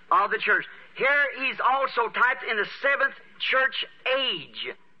of the church. Here he's also typed in the seventh church age.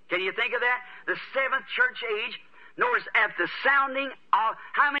 Can you think of that? The seventh church age. Notice at the sounding of,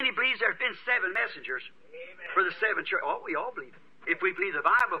 how many believes there have been seven messengers for the seventh church? Oh, we all believe it. If we believe the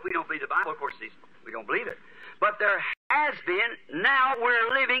Bible, if we don't believe the Bible, of course, we don't believe it. But there has been, now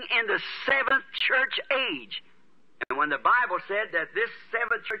we're living in the seventh church age. And when the Bible said that this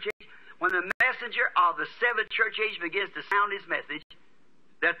seventh church age, when the messenger of the seventh church age begins to sound his message,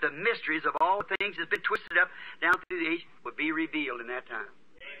 that the mysteries of all things that's been twisted up down through the age would be revealed in that time.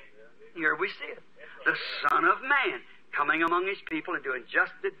 Here we see it. The Son of Man coming among His people and doing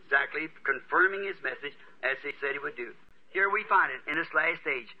just exactly, confirming His message as He said He would do. Here we find it in this last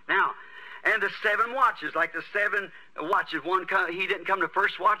age. Now, and the 7 watches, like the 7 watches. He didn't come to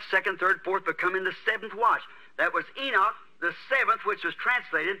first watch, second, third, fourth, but come in the 7th watch. That was Enoch, the 7th, which was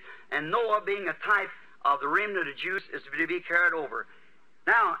translated, and Noah, being a type of the remnant of the Jews, is to be carried over.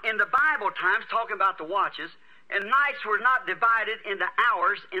 Now, in the Bible times, talking about the watches, and nights were not divided into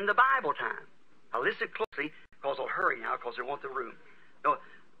hours in the Bible time. Now listen closely, because I'll hurry now, because I want the room. No,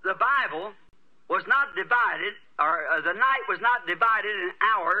 the Bible was not divided, or the night was not divided in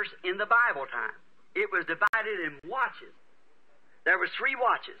hours in the Bible time. It was divided in watches. There was 3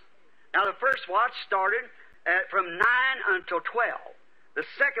 watches. Now the first watch started from 9 until 12. The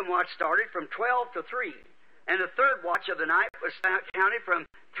second watch started from 12 to 3. And the third watch of the night was counted from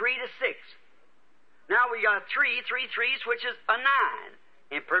 3 to 6. Now we got 3 threes, which is a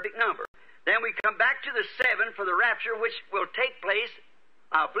 9 in perfect number. Then we come back to the 7 for the rapture, which will take place,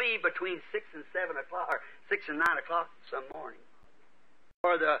 I believe, between 6 and 7 o'clock, or 6 and 9 o'clock some morning.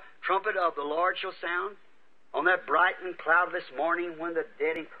 For the trumpet of the Lord shall sound on that bright and cloudless morning, when the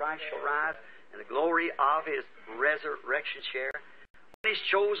dead in Christ shall rise, and the glory of His resurrection share. When His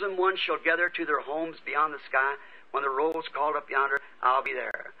chosen ones shall gather to their homes beyond the sky, when the roll's called up yonder, I'll be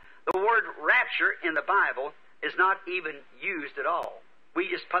there. The word rapture in the Bible is not even used at all. We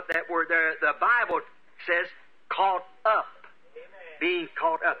just put that word there. The Bible says caught up. Amen. Being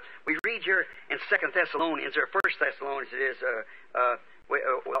caught up. We read here in 2 Thessalonians, or 1 Thessalonians, it is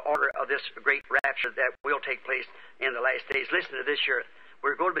order of this great rapture that will take place in the last days. Listen to this here.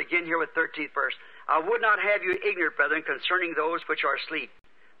 We're going to begin here with 13th verse. I would not have you ignorant, brethren, concerning those which are asleep,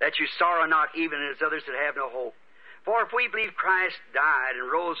 that you sorrow not, even as others that have no hope. For if we believe Christ died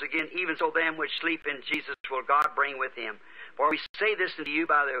and rose again, even so them which sleep in Jesus will God bring with Him. For we say this unto you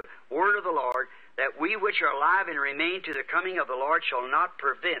by the word of the Lord, that we which are alive and remain to the coming of the Lord shall not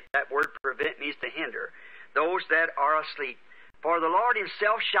prevent. That word prevent means to hinder those that are asleep. For the Lord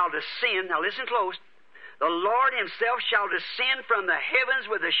Himself shall descend. Now listen close. The Lord Himself shall descend from the heavens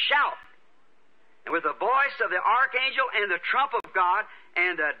with a shout, and with the voice of the archangel and the trump of God,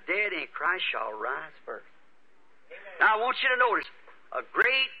 and the dead in Christ shall rise first. Amen. Now I want you to notice a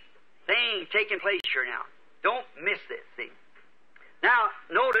great thing taking place here now. Don't miss this, see. Now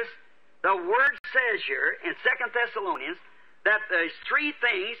notice the Word says here in 2 Thessalonians that there's 3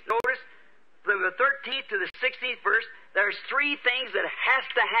 things. Notice from the 13th to the 16th verse, there's 3 things that has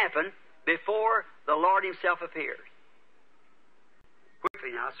to happen before the Lord Himself appears.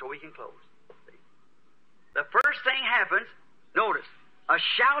 Quickly now, so we can close. The first thing happens, notice, a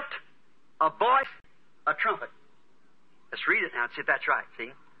shout, a voice, a trumpet. Let's read it now and see if that's right,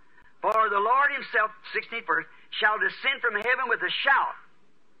 see? For the Lord Himself, 16th verse, shall descend from heaven with a shout,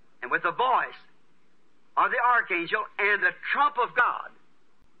 and with the voice of the archangel, and the trump of God.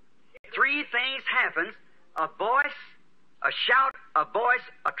 3 things happens, a voice, a shout, a voice,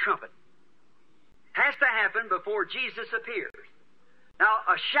 a trumpet. Has to happen before Jesus appears. Now,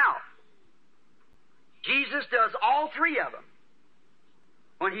 a shout. Jesus does all 3 of them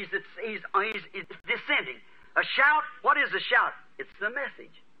when He's descending. A shout, what is a shout? It's the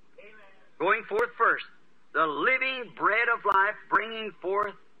message. Amen. Going forth first. The living bread of life, bringing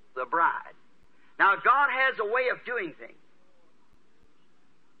forth the bride. Now, God has a way of doing things.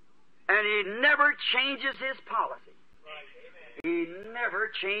 And He never changes His policy. He never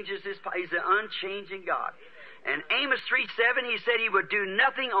changes His policy. He's an unchanging God. And Amos 3:7, He said He would do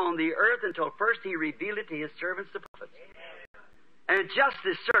nothing on the earth until first He revealed it to His servants, the prophets. And just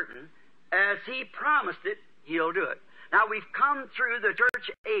as certain as He promised it, He'll do it. Now, we've come through the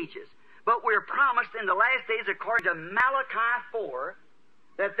church ages, but we're promised in the last days, according to Malachi 4,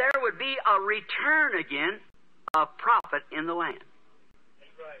 that there would be a return again of prophet in the land.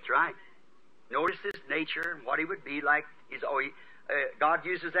 That's right. Notice His nature and what He would be like. God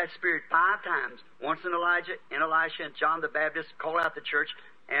uses that Spirit 5 times. Once in Elijah, and John the Baptist, call out the church,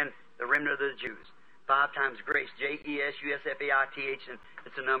 and the remnant of the Jews. 5 times grace. J-E-S-U-S-F-A-I-T-H, and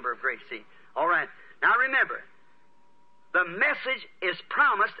it's a number of grace. See? All right. Now remember, the message is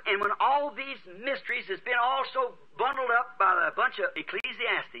promised, and when all these mysteries has been also bundled up by a bunch of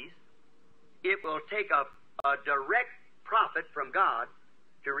Ecclesiastes, it will take a direct prophet from God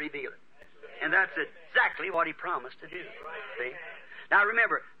to reveal it. And that's exactly what He promised to do. See? Now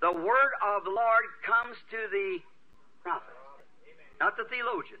remember, the word of the Lord comes to the prophet, not the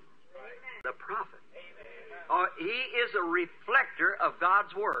theologian, the prophet. He is a reflector of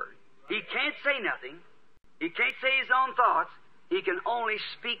God's word. He can't say nothing. He can't say his own thoughts. He can only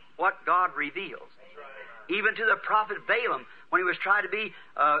speak what God reveals. Even to the prophet Balaam, when he was trying to be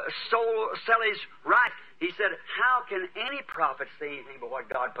sell his rights, he said, how can any prophet say anything but what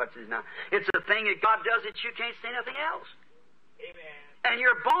God puts in his mouth? It's a thing that God does that you can't say nothing else. Amen. And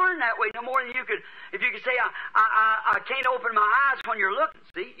you're born that way no more than you could. If you could say, I can't open my eyes when you're looking.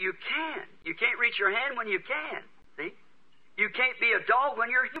 See, you can. You can't reach your hand when you can. See? You can't be a dog when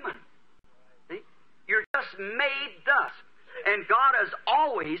you're human. See? You're just made thus. And God has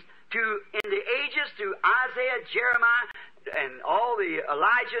always, in the ages, through Isaiah, Jeremiah, and all the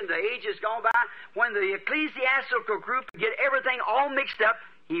Elijah and the ages gone by, when the ecclesiastical group would get everything all mixed up,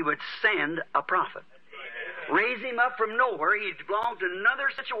 he would send a prophet. Raise him up from nowhere. He'd belong to another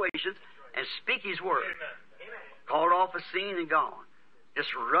situation and speak his word. Called off the scene and gone.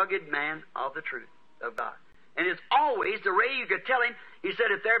 Just rugged man of the truth of God. And it's always the way you could tell him. He said,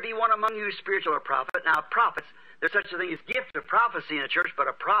 if there be one among you spiritual or prophet. Now, prophets, there's such a thing as gift of prophecy in the church, but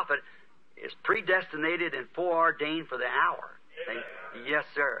a prophet is predestinated and foreordained for the hour. Yes,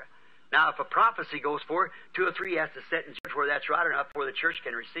 sir. Now, if a prophecy goes forth, 2 or 3 has to sit in church where that's right or not before the church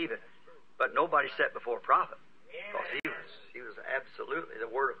can receive it. But nobody sat before a prophet. Because he was absolutely the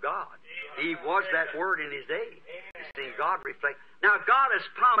Word of God. He was that Word in his day. You see, God reflects. Now, God has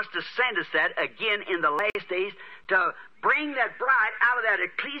promised to send us that again in the last days to bring that bride out of that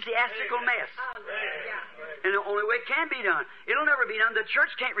ecclesiastical mess. And the only way it can be done. It'll never be done. The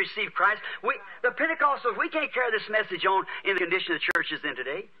church can't receive Christ. The Pentecostals, we can't carry this message on in the condition the church is in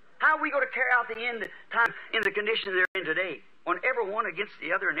today. How are we going to carry out the end time in the condition they're in today? When everyone against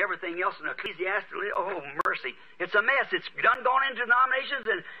the other and everything else in ecclesiastical, oh, mercy. It's a mess. It's gone into denominations,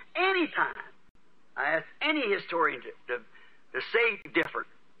 and any time I ask any historian to say different.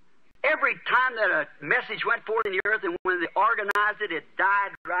 Every time that a message went forth in the earth and when they organized it, it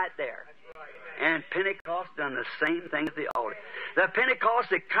died right there. And Pentecost done the same thing at the altar. The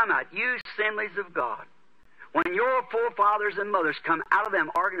Pentecost that come out, you assemblies of God. When your forefathers and mothers come out of them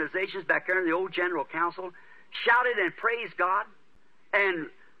organizations back there in the old General Council, shouted and praised God, and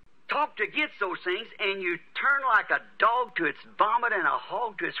talked against those things, and you turn like a dog to its vomit and a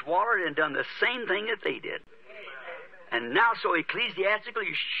hog to its water, and done the same thing that they did. And now, so ecclesiastically,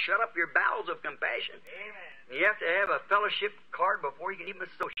 you shut up your bowels of compassion. Amen. You have to have a fellowship card before you can even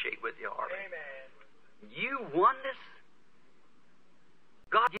associate with the Lord. You oneness?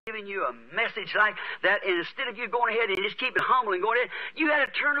 God giving you a message like that, and instead of you going ahead and just keeping humble and going ahead, you had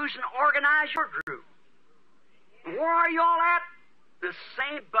to turn loose and organize your group. Where are you all at? The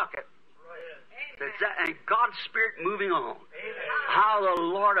same bucket. And God's Spirit moving on. How the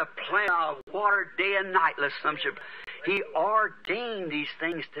Lord of plan water day and night, lest some should. He ordained these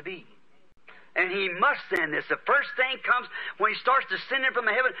things to be. And He must send this. The first thing comes when He starts descending from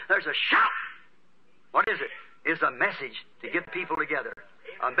the heaven, there's a shout. What is it? It's a message to get people together.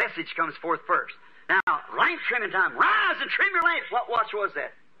 A message comes forth first. Now, lamp trimming time. Rise and trim your lamps. What watch was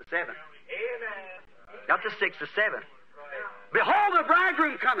that? The 7th. Amen. Not the 6th, the 7th. Behold, the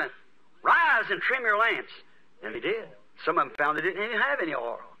bridegroom cometh. Rise and trim your lamps. And they did. Some of them found they didn't even have any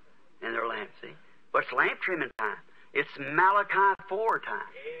oil in their lamps, see? But it's lamp trimming time. It's Malachi 4 time.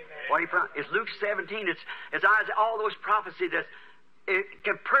 What it's Luke 17. It's all those prophecies that it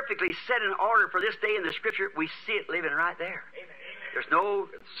can perfectly set in order for this day in the Scripture. We see it living right there. There's no,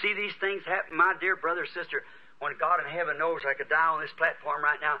 see these things happen, my dear brother, sister, when God in heaven knows I could die on this platform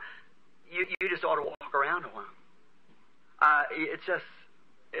right now, you just ought to walk around a while.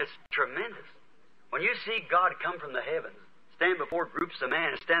 It's tremendous. When you see God come from the heavens, stand before groups of men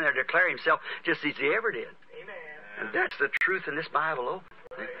and stand there and declare Himself just as He ever did. Amen. And that's the truth in this Bible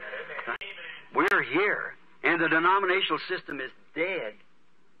open. We're here, and the denominational system is dead.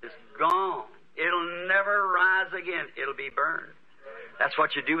 It's gone. It'll never rise again. It'll be burned. That's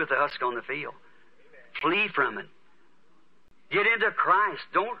what you do with the husk on the field. Flee from it. Get into Christ.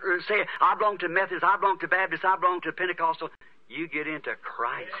 Don't say, I belong to Methodist, I belong to Baptist, I belong to Pentecostal. You get into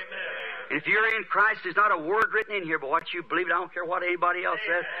Christ. And if you're in Christ, there's not a word written in here but what you believe. I don't care what anybody else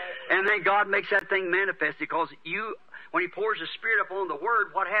says. And then God makes that thing manifest because when He pours the Spirit upon the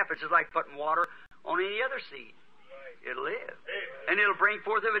Word, what happens is like putting water on any other seed. It'll live. And it'll bring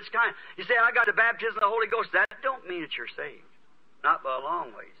forth of its kind. You say, I got the baptism of the Holy Ghost. That don't mean that you're saved. Not by a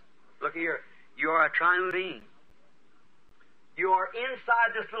long ways. Look here. You are a triune being. You are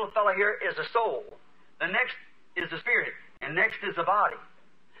inside this little fellow here is a soul. The next is the spirit. And next is the body.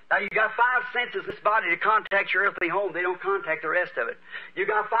 Now you got 5 senses this body to contact your earthly home. They don't contact the rest of it. You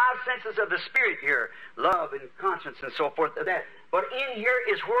got 5 senses of the spirit here. Love and conscience and so forth. That. But in here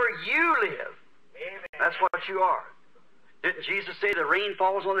is where you live. Amen. That's what you are. Didn't Jesus say the rain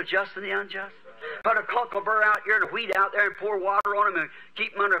falls on the just and the unjust? put a cocoa burr out here and a wheat out there and pour water on them and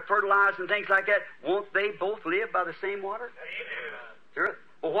keep them under fertilizer and things like that, won't they both live by the same water? Sure.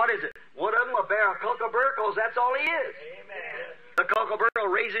 Well, what is it? One of them will bear a cocoa burr because that's all he is. Amen. The cocoa burr will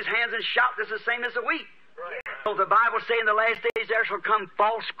raise his hands and shout just the same as the wheat. Right. So the Bible says in the last days there shall come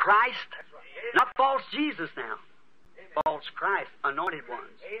false Christ. Right. Not false Jesus now. Amen. False Christ, anointed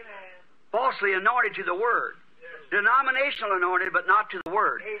ones. Amen. Falsely anointed to the Word. Denominational anointed, but not to the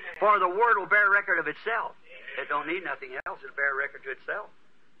Word. Amen. For the Word will bear record of itself. Amen. It don't need nothing else. It'll bear record to itself.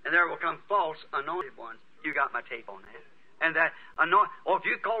 And there will come false anointed ones. You got my tape on that. And that if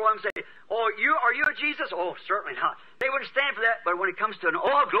you call them and say, "Oh, are you a Jesus?" Oh, certainly not. They wouldn't stand for that. But when it comes to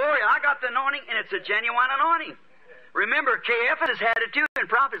glory, I got the anointing, and it's a genuine anointing. Remember, Caiaphas had it too and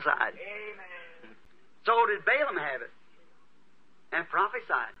prophesied. Amen. So did Balaam have it and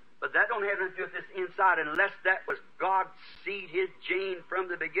prophesied. But that don't have anything to do with this inside unless that was God's seed, His gene from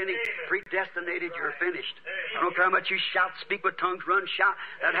the beginning, predestinated, you're finished. I don't care how much you shout, speak with tongues, run, shout.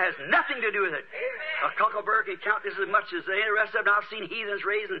 That has nothing to do with it. A cockleburr can count this as much as the rest of them. I've seen heathens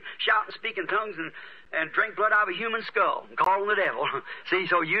raise and shout and speak in tongues and drink blood out of a human skull and call on the devil. See,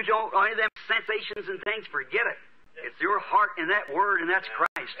 so you don't, any of them sensations and things, forget it. It's your heart in that Word, and that's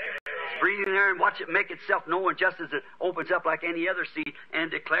Christ. Breathe in there and watch it make itself known just as it opens up like any other seed and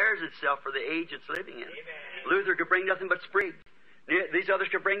declares itself for the age it's living in. Amen. Luther could bring nothing but sprigs. These others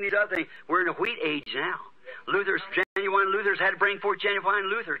could bring these other things. We're in a wheat age now. Genuine Luthers had to bring forth genuine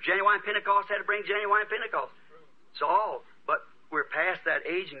Luther. Genuine Pentecost had to bring genuine Pentecost. It's all. But we're past that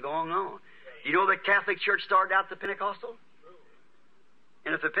age and going on. You know the Catholic Church started out the Pentecostal?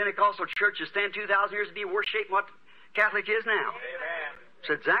 And if the Pentecostal church has stand 2,000 years to be worse shape than what Catholic is now. Amen.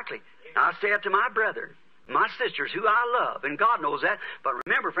 So exactly. Now, I say it to my brethren, my sisters, who I love, and God knows that. But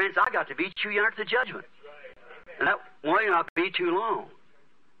remember, friends, I got to be too young for the judgment. And that won't not be too long.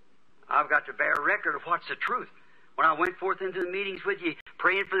 I've got to bear record of what's the truth. When I went forth into the meetings with you,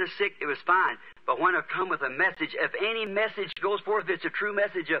 praying for the sick, it was fine. But when I come with a message, if any message goes forth, if it's a true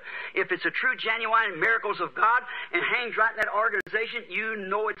message, if it's a true, genuine miracles of God and hangs right in that organization, you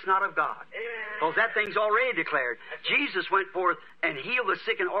know it's not of God. Because that thing's already declared. Jesus went forth and healed the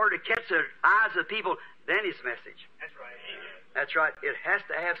sick in order to catch the eyes of people, then His message. That's right. That's right. It has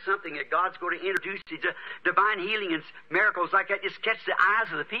to have something that God's going to introduce to divine healing and miracles like that. Just catch the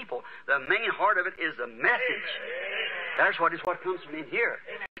eyes of the people. The main heart of it is the message. That's what comes from in here.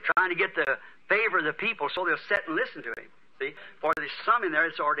 Trying to get the favor of the people so they'll sit and listen to Him. See? For there's some in there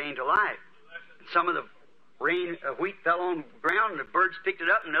that's ordained to life. Some of the wheat fell on ground and the birds picked it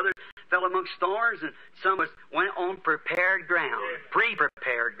up, and others fell amongst thorns, and some went on prepared ground,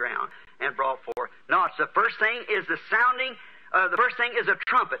 pre-prepared ground, and brought forth. No, the first thing is the sounding. The first thing is a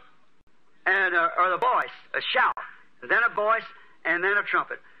trumpet, and or the voice, a shout, and then a voice, and then a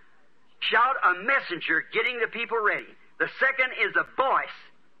trumpet. Shout, a messenger getting the people ready. The second is the voice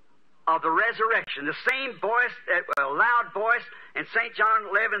of the resurrection. The same voice, a loud voice in St. John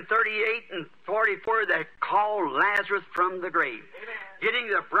 11:38 and 44 that called Lazarus from the grave. Amen. Getting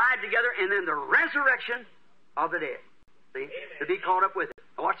the bride together, and then the resurrection of the dead. See? To be caught up with it.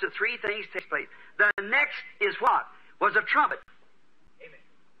 Now watch the three things take place. The next is what? Was a trumpet. Amen.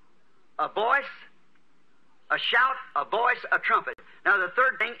 A voice, a shout, a voice, a trumpet. Now the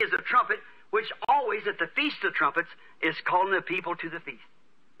third thing is a trumpet, which always at the Feast of Trumpets is calling the people to the feast.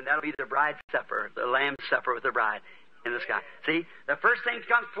 And that'll be the bride's supper, the Lamb's supper with the bride in the sky. See, the first thing that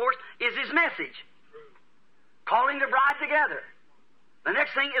comes forth is His message, calling the bride together. The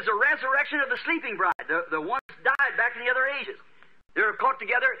next thing is the resurrection of the sleeping bride, the ones died back in the other ages. They're caught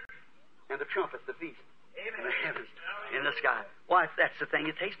together, and the trumpet, the feast. In the heavens, in the sky. Why, that's the thing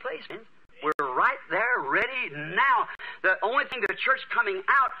that takes place, friends. We're right there, ready now. The only thing the church coming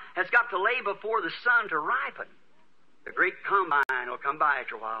out has got to lay before the sun to ripen. The great combine will come by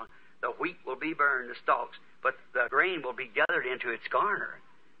after a while. The wheat will be burned, the stalks, but the grain will be gathered into its garner.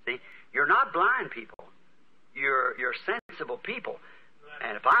 See, you're not blind people. You're sensible people.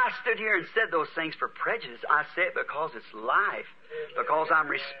 And if I stood here and said those things for prejudice, I say it because it's life. Because I'm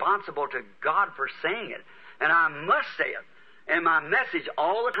responsible to God for saying it. And I must say it. And my message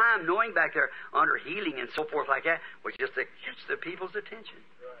all the time, knowing back there under healing and so forth like that, was just to catch the people's attention.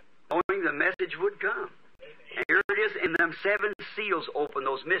 Knowing the message would come. And here it is, in them 7 seals open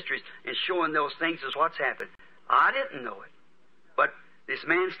those mysteries and showing those things is what's happened. I didn't know it. But this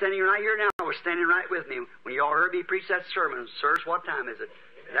man standing right here now was standing right with me when you all heard me preach that sermon. Sirs, what time is it?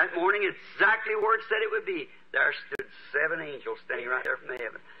 That morning, exactly where it said it would be, there stood 7 angels standing right there from the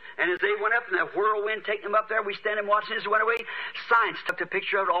heaven. And as they went up in that whirlwind, taking them up there, we standing watching as it went away. Science took a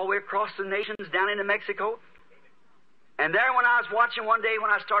picture of it all the way across the nations down into Mexico. And there when I was watching one day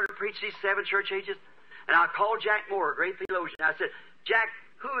when I started to preach these 7 church ages, and I called Jack Moore, a great theologian. I said, Jack,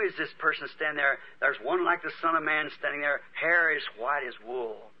 who is this person standing there? There's one like the Son of Man standing there, hair as white as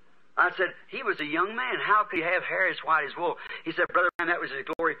wool. I said, he was a young man. How could he have hair as white as wool? He said, Brother, that was his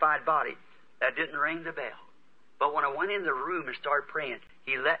glorified body. That didn't ring the bell. But when I went in the room and started praying,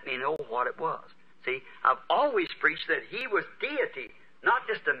 he let me know what it was. See, I've always preached that he was deity, not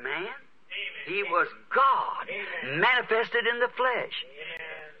just a man. Amen. He was God, amen, manifested in the flesh.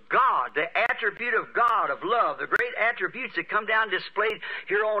 Amen. God, the attribute of God, of love, the great attributes that come down displayed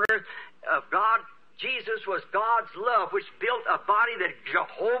here on earth of God. Jesus was God's love, which built a body that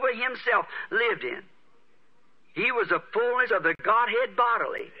Jehovah himself lived in. He was the fullness of the Godhead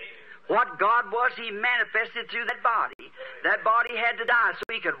bodily. What God was, he manifested through that body. That body had to die so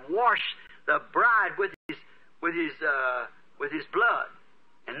he could wash the bride with his blood.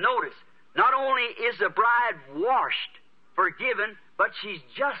 And notice, not only is the bride washed, forgiven, but she's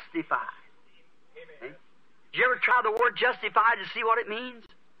justified. Okay? Did you ever try the word justified to see what it means?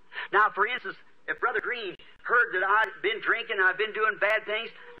 Now, for instance, if Brother Green heard that I'd been drinking, I've been doing bad things,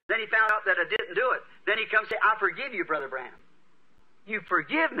 then he found out that I didn't do it. Then he comes and say, I forgive you, Brother Branham. You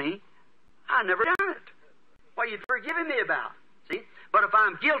forgive me? I never done it. What are you forgiving me about? See? But if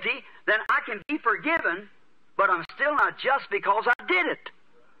I'm guilty, then I can be forgiven, but I'm still not just because I did it.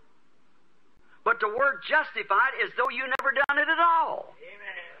 But the word justified is though you never done it at all.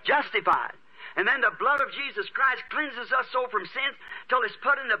 Amen. Justified. And then the blood of Jesus Christ cleanses us so from sins till it's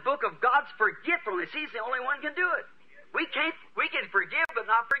put in the book of God's forgetfulness. He's the only one who can do it. We can forgive but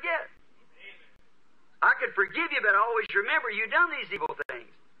not forget. I could forgive you, but I always remember you done these evil things.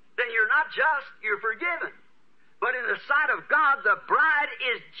 Then you're not just, you're forgiven. But in the sight of God, the bride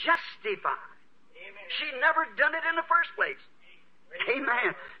is justified. Amen. She never done it in the first place.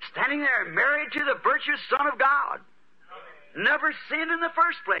 Amen. Standing there married to the virtuous Son of God. Amen. Never sinned in the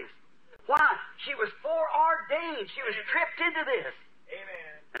first place. Why? She was foreordained. She was tripped into this.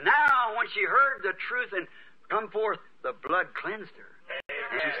 Amen. And now when she heard the truth and come forth, the blood cleansed her. Amen.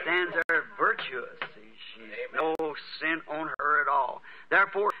 And she stands there virtuous. She's no sin on her at all.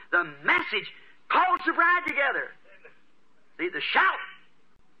 Therefore, the message calls the bride together. See, the shout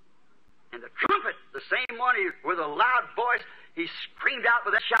and the trumpet, the same one with a loud voice, he screamed out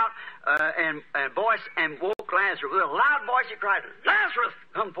with that shout and voice and woke Lazarus. With a loud voice he cried, Lazarus,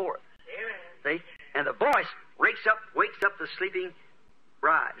 come forth. Amen. See? And the voice wakes up the sleeping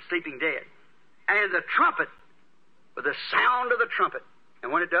bride, sleeping dead. And the trumpet, with the sound of the trumpet,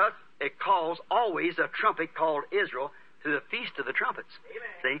 and when it does, it calls always a trumpet called Israel to the Feast of the Trumpets.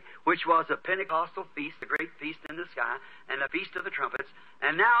 Amen. See? Which was a Pentecostal feast, the great feast in the sky, and the Feast of the Trumpets.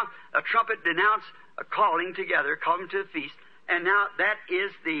 And now a trumpet denounced a calling together, calling to the feast. And now that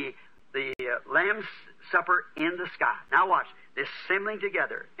is the Lamb's Supper in the sky. Now watch, this assembling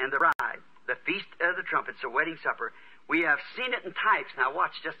together and the bride, the Feast of the Trumpets, the wedding supper. We have seen it in types. Now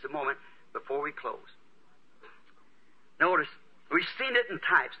watch just a moment before we close. Notice, we've seen it in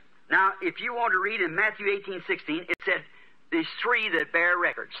types. Now, if you want to read in Matthew 18:16, it said these 3 that bear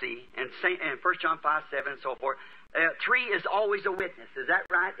record, see, and 1 John 5:7 and so forth. 3 is always a witness. Is that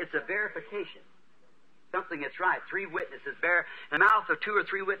right? It's a verification. Something that's right. 3 witnesses bear. In the mouth of 2 or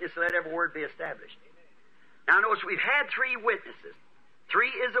 3 witnesses, let every word be established. Now, notice we've had 3 witnesses. 3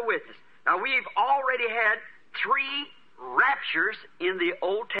 is a witness. Now, we've already had 3 raptures in the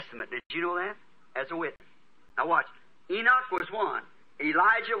Old Testament. Did you know that? As a witness. Now, watch. Enoch was one.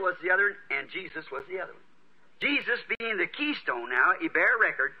 Elijah was the other, and Jesus was the other one. Jesus being the keystone now, he bear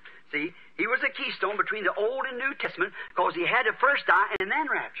record. See, he was a keystone between the Old and New Testament because he had to first die and then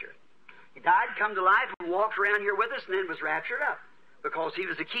rapture. He died, come to life, and walked around here with us, and then was raptured up because he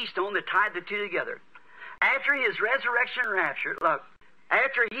was the keystone that tied the 2 together. After his resurrection and rapture, look,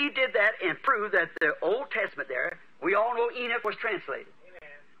 after he did that and proved that the Old Testament there, we all know Enoch was translated. Amen.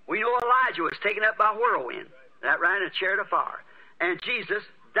 We know Elijah was taken up by whirlwind. That right, in a chariot of fire. And Jesus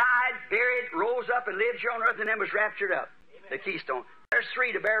died, buried, rose up, and lived here on earth, and then was raptured up. Amen. The keystone. There's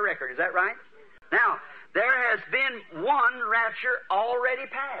 3 to bear record. Is that right? Now, there has been 1 rapture already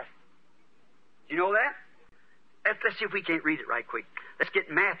passed. Do you know that? Let's see if we can't read it right quick. Let's get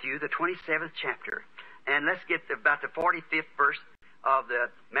Matthew, the 27th chapter, and let's get about the 45th verse of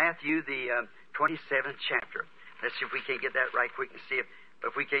the Matthew, the 27th chapter. Let's see if we can't get that right quick and see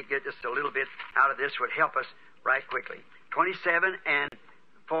if we can't get just a little bit out of this would help us right quickly. 27 and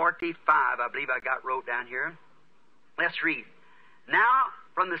 45, I believe I got wrote down here. Let's read. Now,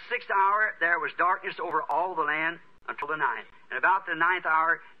 from the 6th hour, there was darkness over all the land until the 9th. And about the 9th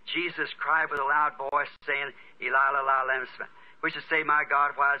hour, Jesus cried with a loud voice, saying, Eli, Eli, lama sabachthani, which is, say, my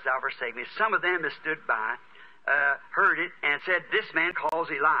God, why hast thou forsaken me? Some of them that stood by heard it and said, "This man calls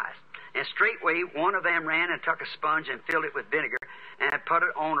Elias." And straightway one of them ran and took a sponge and filled it with vinegar and put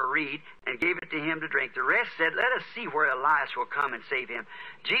it on a reed and gave it to him to drink. The rest said, "Let us see where Elias will come and save him."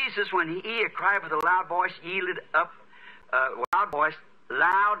 Jesus, when he had cried with a loud voice, yielded up, loud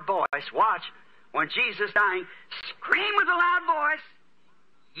voice, watch, when Jesus dying, screamed with a loud voice,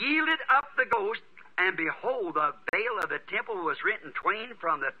 yielded up the ghost, and behold, the veil of the temple was rent in twain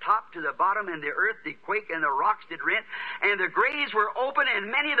from the top to the bottom, and the earth did quake, and the rocks did rent, and the graves were open, and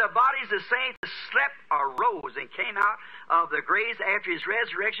many of the bodies of saints slept arose and came out of the graves after his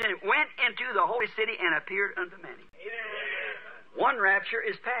resurrection, and went into the holy city and appeared unto many. Amen. One rapture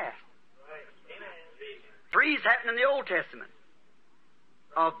is past. Three's happened in the Old Testament.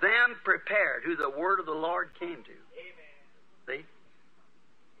 Of them prepared, who the word of the Lord came to. See?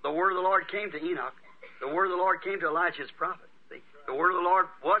 The word of the Lord came to Enoch. The word of the Lord came to Elijah his prophet. See? The word of the Lord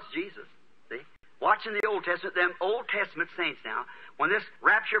was Jesus. See? Watching the Old Testament, them Old Testament saints now, when this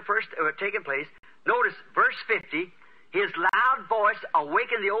rapture first taken place, notice verse 50, his loud voice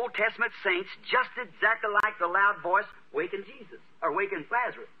awakened the Old Testament saints just exactly like the loud voice awakened Jesus, or awakened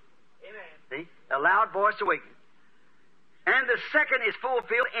Lazarus. Amen. See? A loud voice awakened. And the second is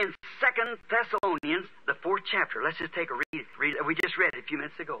fulfilled in 2 Thessalonians, the 4th chapter. Let's just take a read. We just read it a few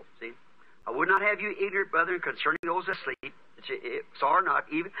minutes ago. See? I would not have you ignorant, brethren, concerning those asleep, saw or not,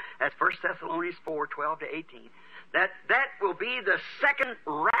 even. That's 1 Thessalonians 4:12 to 18. That will be the second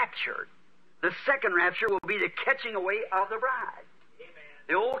rapture. The second rapture will be the catching away of the bride. Amen.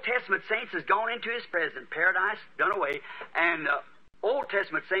 The Old Testament saints has gone into his presence, paradise done away, and Old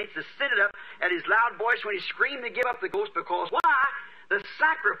Testament saints ascended up at his loud voice when he screamed to give up the ghost, because why? The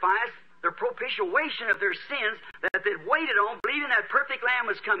sacrifice, the propitiation of their sins that they'd waited on, believing that perfect Lamb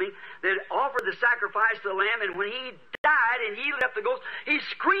was coming, they'd offered the sacrifice to the Lamb, and when he died and yielded up the ghost, he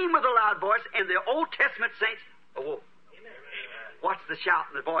screamed with a loud voice, and the Old Testament saints awoke. Amen. Watch the shout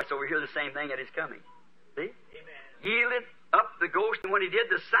and the voice over here, the same thing at his coming. See? Amen. Yielded up the ghost, and when he did,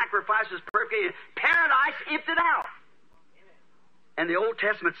 the sacrifice was perfect, and paradise emptied out. And the Old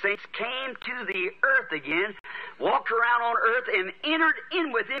Testament saints came to the earth again, walked around on earth, and entered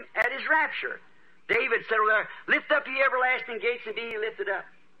in with him at his rapture. David said over there, "Lift up ye everlasting gates, and be ye lifted up."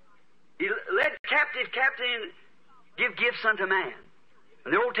 He led captive, and give gifts unto man.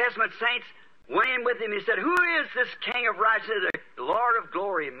 And the Old Testament saints went in with him. He said, "Who is this King of righteousness, the Lord of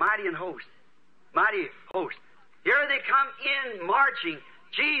glory, mighty in host, mighty host?" Here they come in marching.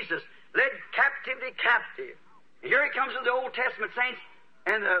 Jesus led captivity captive. Here he comes with the Old Testament saints,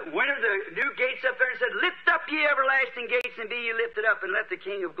 and went to the new gates up there and said, "Lift up ye everlasting gates, and be ye lifted up, and let the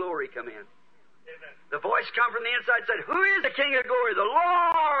King of glory come in." Amen. The voice come from the inside and said, "Who is the King of glory? The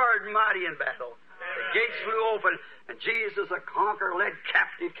Lord mighty in battle." Amen. The gates flew open, and Jesus, the conqueror, led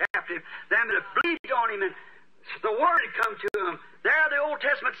captive. Them that believed on him, and the word had come to him. There the Old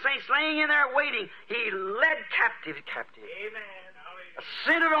Testament saints laying in there waiting. He led captive. Amen.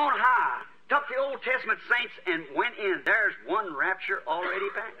 Ascended on high. Took the Old Testament saints and went in. There's one rapture already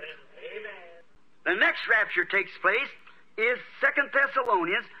passed. Amen. The next rapture takes place is 2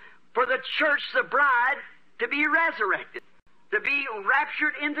 Thessalonians, for the church, the bride, to be resurrected, to be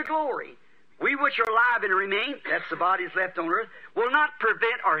raptured into glory. We which are alive and remain, that's the bodies left on earth, will not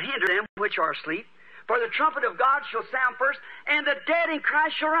prevent or hinder them which are asleep. For the trumpet of God shall sound first, and the dead in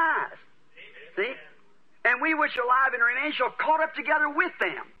Christ shall rise. Amen. See? And we which are alive and remain shall caught up together with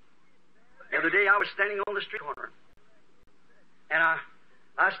them. The other day I was standing on the street corner, and I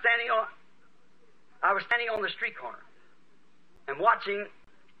was standing on the street corner and watching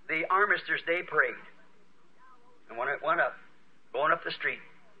the Armistice Day parade. And when it went up, going up the street,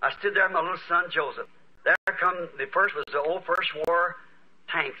 I stood there with my little son Joseph. There come the first First War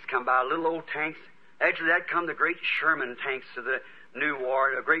tanks come by, little old tanks. After that come the great Sherman tanks of the new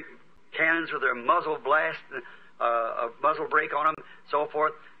war, the great cannons with their muzzle blast, a muzzle brake on them, so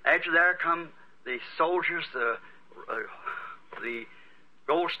forth. After there come the soldiers, the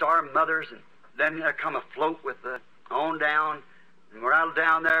Gold Star mothers, and then there come a float with the on down, and right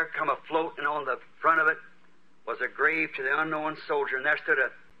down there come a float, and on the front of it was a grave to the unknown soldier, and there stood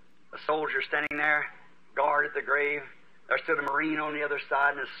a soldier standing there, guard at the grave. There stood a Marine on the other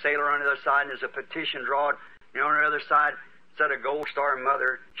side, and a sailor on the other side, and there's a petition drawn, and on the other side stood a Gold Star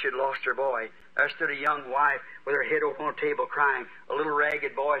mother. She had lost her boy. There stood a young wife with her head open on a table crying. A little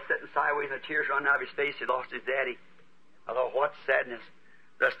ragged boy sitting sideways and the tears running out of his face. He lost his daddy. I thought, what sadness.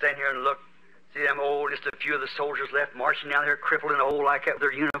 I stand here and look. See them old, just a few of the soldiers left marching down there, crippled and old like that with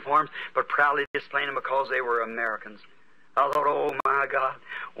their uniforms, but proudly displaying them because they were Americans. I thought, oh my God,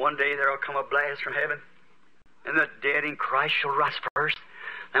 one day there will come a blast from heaven, and the dead in Christ shall rise first.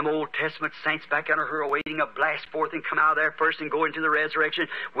 them Old Testament saints back under her awaiting a blast forth and come out of there first and go into the resurrection.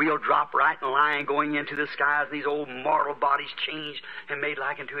 We'll drop right in line going into the skies, and these old mortal bodies changed and made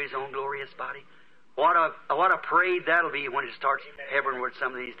like unto His own glorious body. What a parade that'll be when it starts heavenward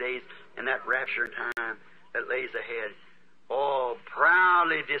some of these days, and that rapture time that lays ahead. Oh,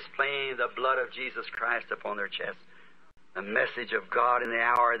 proudly displaying the blood of Jesus Christ upon their chests. The message of God in the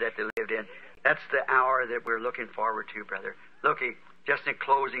hour that they lived in. That's the hour that we're looking forward to, brother. Looking, just in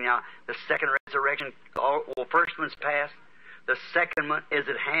closing now, the second resurrection, first one's past. The second one is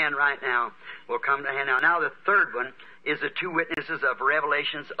at hand right now. Will come to hand now. Now the third one is the two witnesses of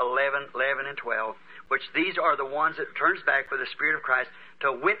Revelations 11 and 12, which these are the ones that turns back with the Spirit of Christ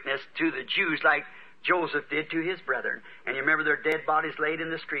to witness to the Jews like Joseph did to his brethren. And you remember their dead bodies laid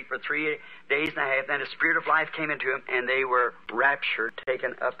in the street for 3 days and a half. Then the Spirit of life came into them, and they were raptured,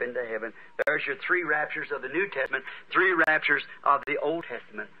 taken up into heaven. There's your 3 raptures of the New Testament, 3 raptures of the Old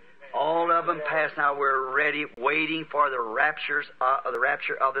Testament. All of them passed. Now we're ready, waiting for the rapture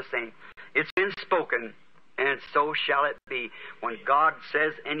of the saints. It's been spoken, and so shall it be. When God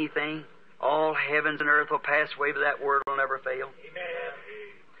says anything, all heavens and earth will pass away, but that word will never fail. Amen.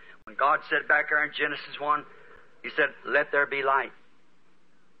 When God said back there in Genesis 1, He said, let there be light.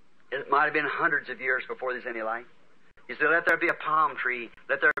 It might have been hundreds of years before there's any light. He said, let there be a palm tree,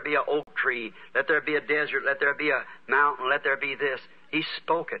 let there be an oak tree, let there be a desert, let there be a mountain, let there be this. He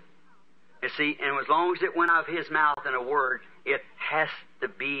spoke it. You see, and as long as it went out of His mouth in a word, it has to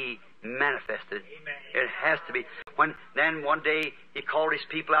be manifested. Amen. It has to be. Then one day He called His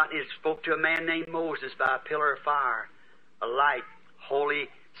people out and He spoke to a man named Moses by a pillar of fire, a light, holy,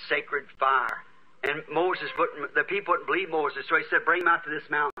 sacred fire. And the people wouldn't believe Moses, so He said, bring him out to this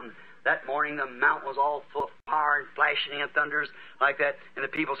mountain. That morning the mountain was all full of fire and flashing and thunders like that. And the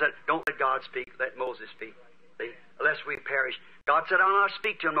people said, don't let God speak, let Moses speak. See? Lest we perish. God said, I'll not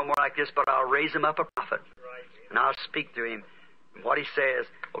speak to him no more like this, but I'll raise him up a prophet. And I'll speak to him. And what he says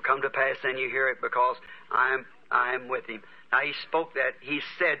will come to pass, and you hear it, because I am with him. Now he spoke that. He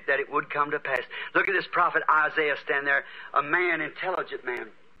said that it would come to pass. Look at this prophet Isaiah stand there, a man, intelligent man.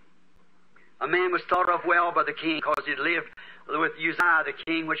 A man was thought of well by the king because he'd lived with Uzziah the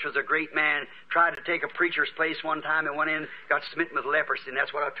king, which was a great man, tried to take a preacher's place one time and went in, got smitten with leprosy. And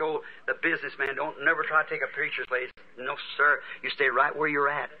that's what I told the businessman. Don't never try to take a preacher's place. No, sir. You stay right where you're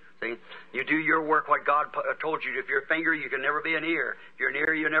at. See? You do your work, what God told you. If you're a finger, you can never be an ear. If you're an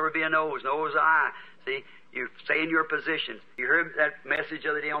ear, you'll never be a nose. Nose, eye. See? You stay in your positions. You heard that message the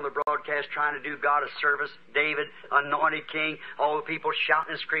other day on the broadcast, trying to do God a service. David, anointed king, all the people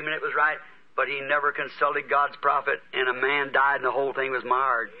shouting and screaming it was right. But he never consulted God's prophet, and a man died, and the whole thing was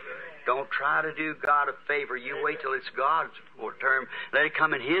marred. Don't try to do God a favor. You wait till it's God's term. Let it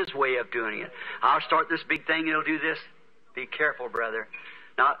come in His way of doing it. I'll start this big thing, and He'll do this. Be careful, brother.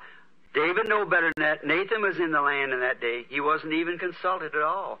 Now, David knew better than that. Nathan was in the land in that day. He wasn't even consulted at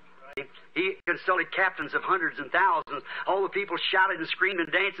all. He consulted captains of hundreds and thousands. All the people shouted and screamed and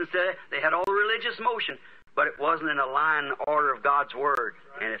danced and said they had all the religious motion. But it wasn't in the line and order of God's Word,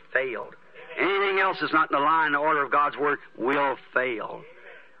 and it failed. Anything else that's not in the line and order of God's Word will fail.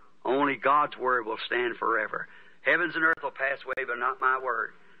 Only God's Word will stand forever. Heavens and earth will pass away, but not my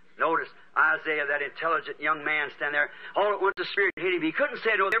Word. Notice Isaiah, that intelligent young man, stand there. All at once the Spirit hit him. He couldn't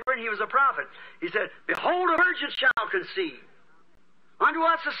say no different. He was a prophet. He said, behold, a virgin shall conceive. Unto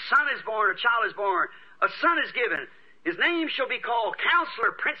us a son is born, a child is born, a son is given. His name shall be called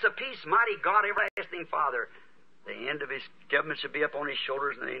Counselor, Prince of Peace, Mighty God, Everlasting Father. The end of His government shall be upon His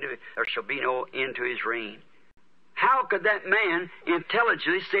shoulders, and there shall be no end to His reign. How could that man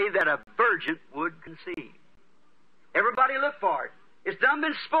intelligently say that a virgin would conceive? Everybody look for it. It's done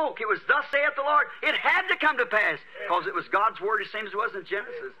been spoke. It was thus saith the Lord. It had to come to pass, because it was God's Word, the same as it was in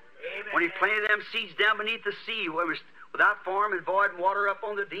Genesis. Amen. When He planted them seeds down beneath the sea, where it was without form and void and water up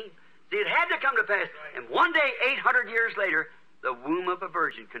on the deep. See, it had to come to pass. And one day, 800 years later, the womb of a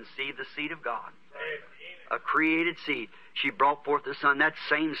virgin conceived the seed of God. A created seed. She brought forth the son. That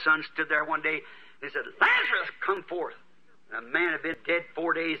same son stood there one day and he said, Lazarus, come forth. And a man had been dead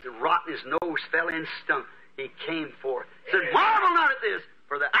 4 days, and rotten, his nose fell in, stunk. He came forth. He said, marvel not at this,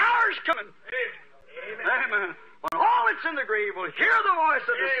 for the hour is coming. Amen. When all that's in the grave will hear the voice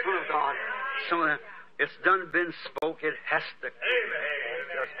of the Son of God. So it's done been spoke. It has to.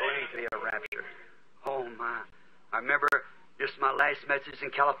 There's going to be a rapture. Oh my. I remember just my last message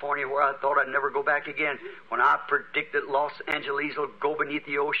in California, where I thought I'd never go back again. When I predicted Los Angeles will go beneath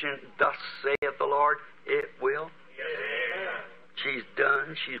the ocean, thus saith the Lord, it will. She's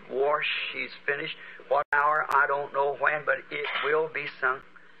done. She's washed. She's finished. What hour? I don't know when, but it will be sunk.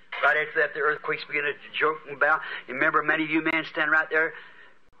 Right after that, the earthquakes begin to joke about. You remember, many of you men stand right there.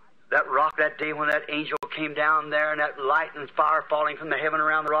 that rock that day when that angel came down there and that light and fire falling from the heaven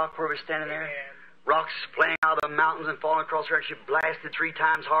around the rock where we were standing there. Rocks flying out of the mountains and falling across her, and she blasted 3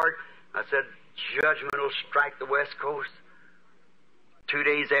 times hard. I said, judgment will strike the west coast. 2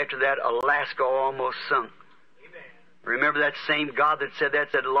 days after that, Alaska almost sunk. Amen. Remember that same God that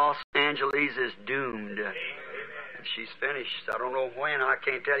said Los Angeles is doomed. Amen. And she's finished. I don't know when. I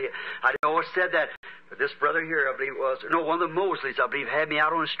can't tell you. I know it said that. But this brother here, I believe it was, no, one of the Mosleys, I believe, had me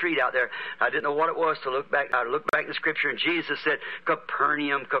out on the street out there. I didn't know what it was to look back. I looked back in the Scripture, and Jesus said,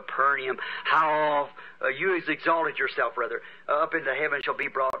 Capernaum, Capernaum, how you has exalted yourself, brother, up into heaven shall be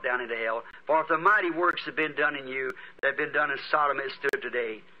brought down into hell. For if the mighty works have been done in you, that have been done in Sodom, it stood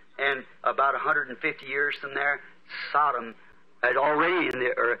today. And about 150 years from there, Sodom is already in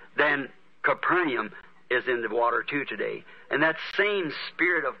the earth. Then Capernaum is in the water too today. And that same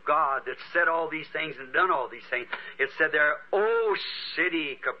Spirit of God that said all these things and done all these things, it said there, O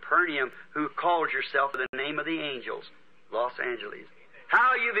city, Capernaum, who calls yourself in the name of the angels, Los Angeles.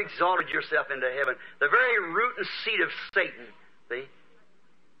 How you've exalted yourself into heaven, the very root and seat of Satan. See?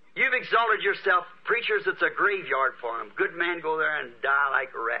 You've exalted yourself. Preachers, it's a graveyard for them. Good men go there and die like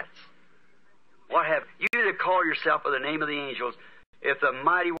rats. What have you that call yourself by the name of the angels? If the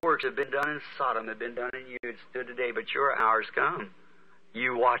mighty works have been done in Sodom, have been done in you, it stood today, but your hour's come.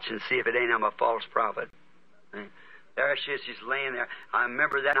 You watch and see if it ain't I'm a false prophet. There she is, she's laying there. I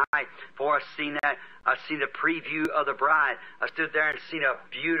remember that night, before I seen that, I seen the preview of the bride. I stood there and seen a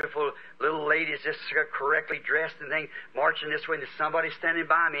beautiful little lady just correctly dressed and thing, marching this way, and there's somebody standing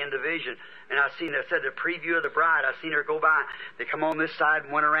by me in the vision. And I said the preview of the bride. I seen her go by. They come on this side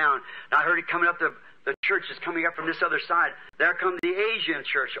and went around. And I heard it coming up the church is coming up from this other side. There come the Asian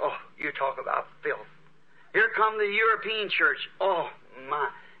church. Oh, you talk about filth. Here come the European church. Oh, my.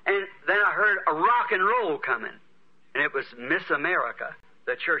 And then I heard a rock and roll coming. And it was Miss America,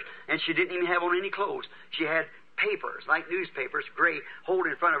 the church. And she didn't even have on any clothes. She had papers, like newspapers, gray,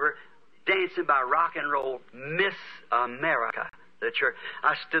 holding in front of her, dancing by rock and roll. Miss America, the church.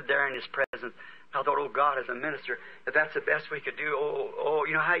 I stood there in His presence. I thought, oh, God, as a minister, if that's the best we could do,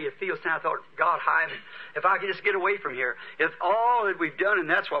 you know how you feel. So I thought, God, if I could just get away from here. If all that we've done, and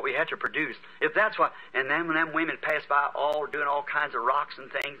that's what we had to produce, if that's what, and then when them women pass by all doing all kinds of rocks and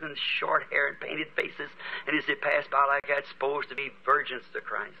things and short hair and painted faces, and as they pass by like that, supposed to be virgins to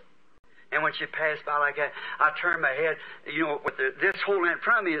Christ. And when she passed by like that, I turned my head, with this whole in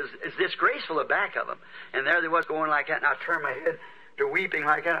front of me is this graceful, the back of them. And there they was going like that, and I turned my head to weeping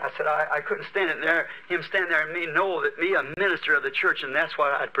like that. I said, I couldn't stand it there. Him stand there and me know that me, a minister of the church, and that's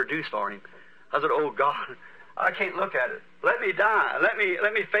what I'd produce for him. I said, oh, God, I can't look at it. Let me die. Let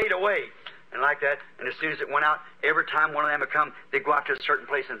me fade away. And like that, and as soon as it went out, every time one of them would come, they'd go out to a certain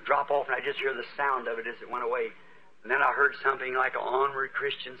place and drop off, and I just hear the sound of it as it went away. And then I heard something like onward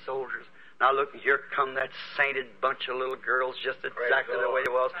Christian soldiers. And I looked, and here come that sainted bunch of little girls, just exactly the way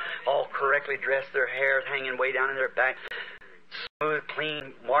it was, all correctly dressed, their hair hanging way down in their back, smooth,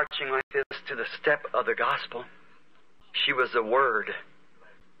 clean, marching like this to the step of the gospel. She was the Word.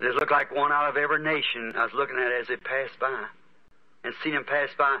 It looked like one out of every nation. I was looking at it as they passed by. And seeing them pass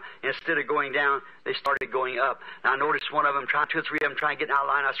by, instead of going down, they started going up. And I noticed one of them, two or three of them trying to get out of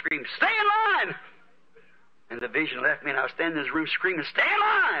line. I screamed, stay in line! And the vision left me, and I was standing in this room screaming, stay in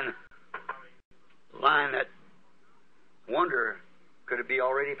line! Line that, wonder, could it be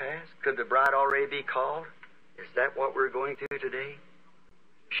already passed? Could the bride already be called? Is that what we're going through today?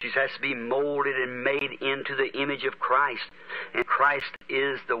 She has to be molded and made into the image of Christ. And Christ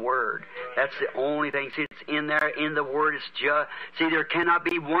is the Word. That's the only thing. See, it's in there, in the Word. It's just, see, there cannot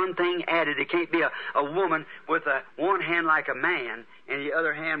be one thing added. It can't be a woman with one hand like a man and the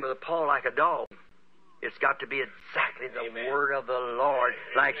other hand with a paw like a dog. It's got to be exactly the Word of the Lord,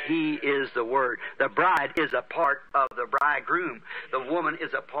 like He is the Word. The bride is a part of the bridegroom. The woman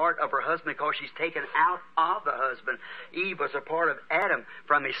is a part of her husband because she's taken out of the husband. Eve was a part of Adam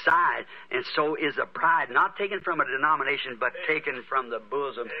from his side, and so is the bride, not taken from a denomination, but taken from the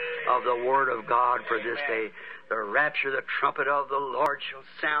bosom of the Word of God for this day. The rapture, the trumpet of the Lord shall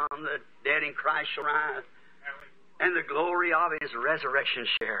sound, the dead in Christ shall rise, and the glory of His resurrection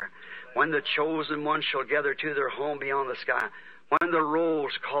share. When the chosen ones shall gather to their home beyond the sky. When the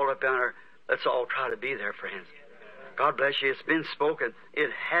rolls call up on her, let's all try to be there, friends. God bless you. It's been spoken. It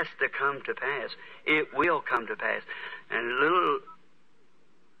has to come to pass. It will come to pass. And little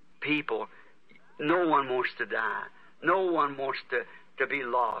people, no one wants to die. No one wants to be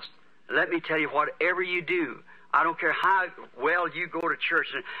lost. Let me tell you, whatever you do, I don't care how well you go to church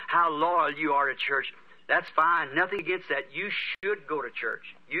and how loyal you are to church, that's fine. Nothing against that. You should go to church.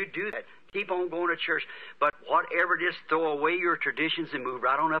 You do that. keep on going to church. But whatever it is, throw away your traditions and move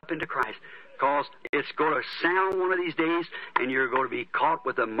right on up into Christ. Because it's going to sound one of these days, and you're going to be caught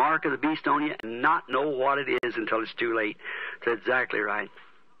with the mark of the beast on you and not know what it is until it's too late. That's exactly right.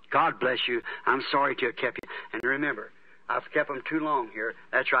 God bless you. I'm sorry to have kept you. And remember, I've kept them too long here.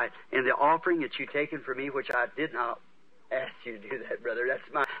 That's right. And the offering that you've taken for me, which I did not ask you to do that, brother.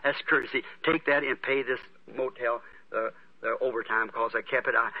 That's courtesy. Take that and pay this motel the overtime because I kept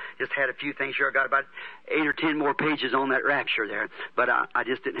it. I just had a few things here. I got about 8 or 10 more pages on that rapture there, but I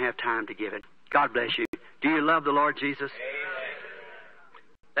just didn't have time to give it. God bless you. Do you love the Lord Jesus? Amen.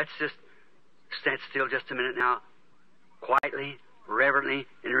 Let's just stand still just a minute now, quietly, reverently,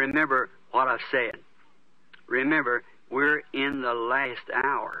 and remember what I've said. Remember, we're in the last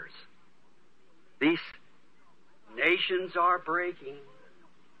hours. These nations are breaking.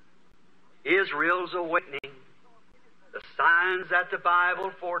 Israel's awakening. The signs that the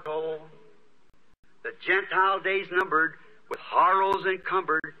Bible foretold. The Gentile days numbered, with horrors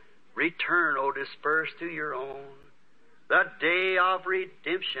encumbered. Return, O dispersed to your own. The day of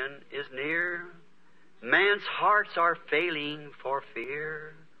redemption is near. Man's hearts are failing for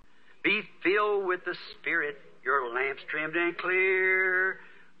fear. Be filled with the Spirit, your lamps trimmed and clear.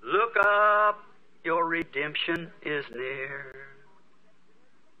 Look up, your redemption is near.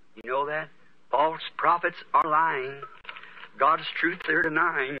 You know that? False prophets are lying. God's truth they're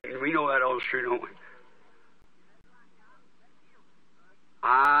denying. And we know that all is true, don't we?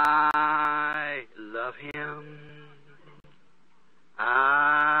 I love Him.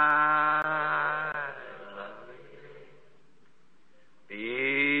 I love Him.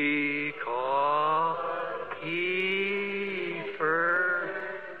 Because He first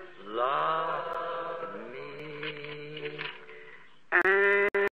loved me.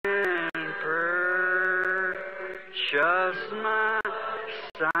 And purchased my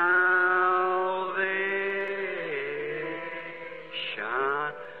salvation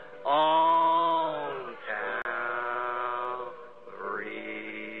on Calvary's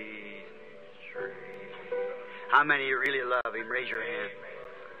tree. How many of you really love Him? Raise your hand.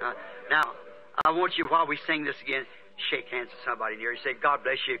 Now, I want you, while we sing this again, shake hands with somebody near you. Say, God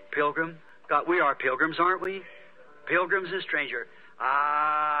bless you, pilgrim. God, we are pilgrims, aren't we? Pilgrims and stranger. I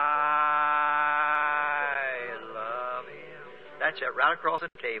love Him. That's it, right across the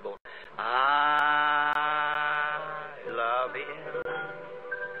table. I love Him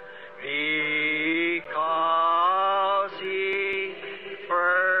because He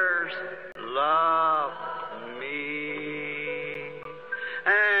first loved me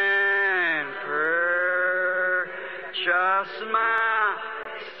and purchased my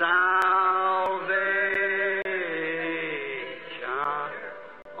salvation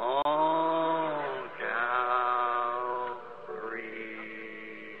on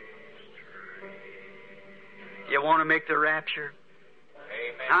Calvary's tree. You want to make the rapture?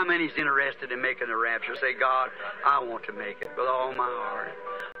 Amen. How many's interested in making the rapture? Say, God, I want to make it with all my heart.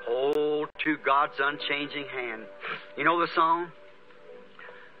 Hold to God's unchanging hand. You know the song?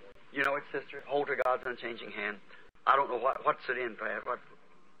 You know it, sister? Hold to God's unchanging hand. I don't know what's it in, Pat.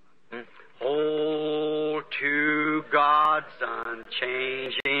 Hold to God's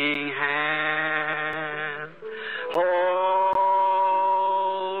unchanging hand.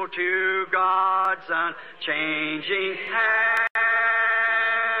 Hold to God's unchanging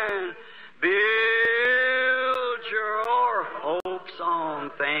hand. Build your hopes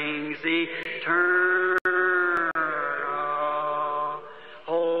on things eternal.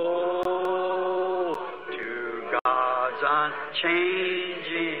 Hold to God's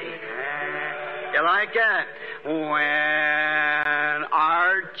unchanging hand. You like that? When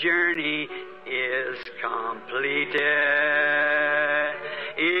our journey is completed,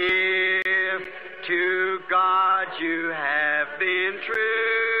 if to God you have been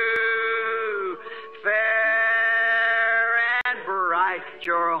true, fair and bright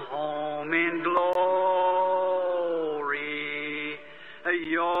your home in glory,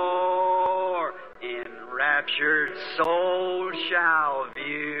 your enraptured soul shall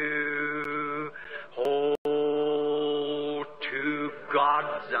view. Hold to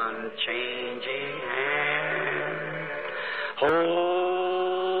God's unchanging hand.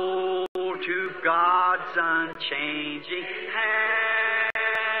 Hold to God's unchanging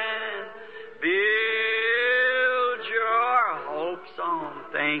hand. Build your hopes on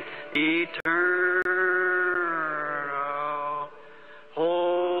things eternal.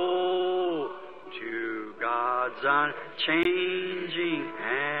 Hold to God's unchanging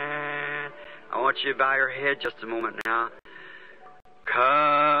hand. I want you to bow your head just a moment now.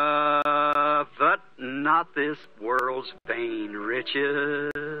 Covet not this world's vain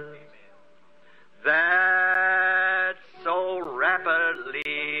riches,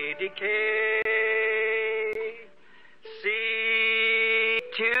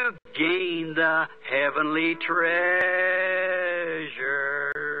 to gain the heavenly treasure.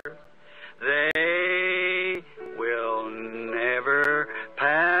 They will never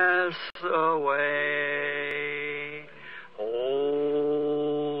pass away.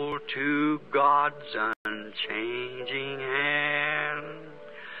 Hold to God's unchanging hand.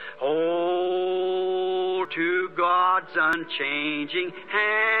 Hold to God's unchanging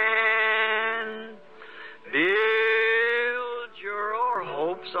hand. Build your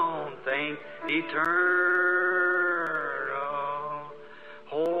hopes on things eternal.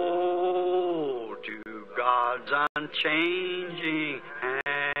 Hold to God's unchanging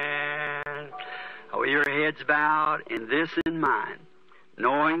hand. With your heads bowed and this in mind,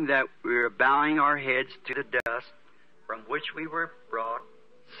 knowing that we're bowing our heads to the dust from which we were brought,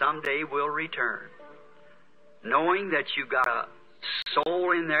 someday we'll return. Knowing that you've got a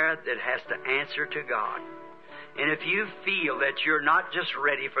soul in there that has to answer to God. And if you feel that you're not just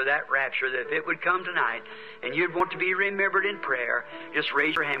ready for that rapture, that if it would come tonight and you'd want to be remembered in prayer, just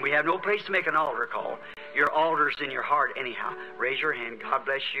raise your hand. We have no place to make an altar call. Your altar's in your heart anyhow. Raise your hand. God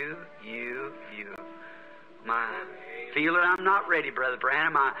bless you. You. Feel that I'm not ready, Brother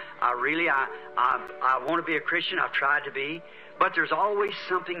Branham. I want to be a Christian. I've tried to be. But there's always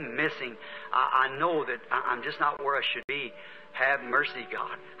something missing. I know that I'm just not where I should be. Have mercy,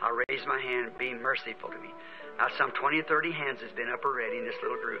 God. I raise my hand. Be merciful to me. Now, some 20 or 30 hands has been up already in this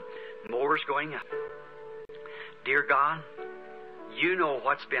little group. More's going up. Dear God, you know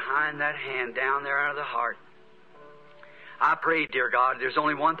what's behind that hand down there out of the heart. I pray, dear God, there's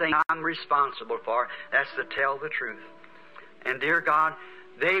only one thing I'm responsible for. That's to tell the truth. And, dear God,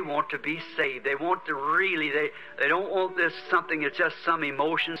 they want to be saved. They want to really, they don't want this something that's just some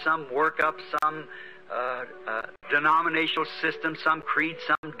emotion, some workup, some denominational system, some creed,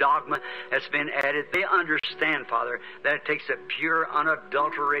 some dogma that's been added. They understand, Father, that it takes a pure,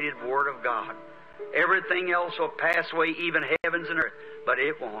 unadulterated Word of God. Everything else will pass away, even heavens and earth, but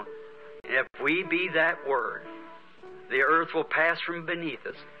it won't. And if we be that Word, the earth will pass from beneath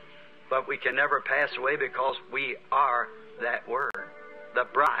us, but we can never pass away because we are that Word, the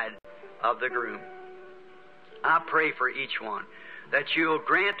bride of the groom. I pray for each one that you'll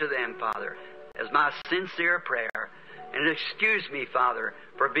grant to them, Father, as my sincere prayer. And excuse me, Father,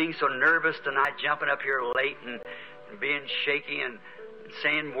 for being so nervous tonight, jumping up here late and being shaky and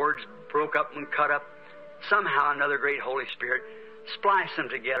saying words broke up and cut up. Somehow another great Holy Spirit, splice them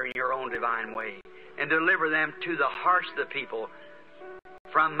together in your own divine way and deliver them to the hearts of the people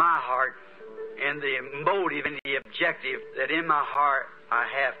from my heart and the motive and the objective that in my heart I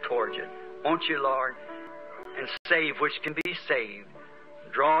have towards you. Won't you, Lord? And save which can be saved.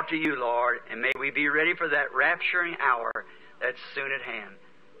 Draw to you, Lord, and may we be ready for that rapturing hour that's soon at hand.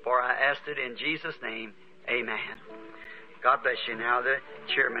 For I asked it in Jesus' name, amen. God bless you. Now the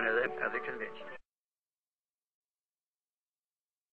chairman of the convention.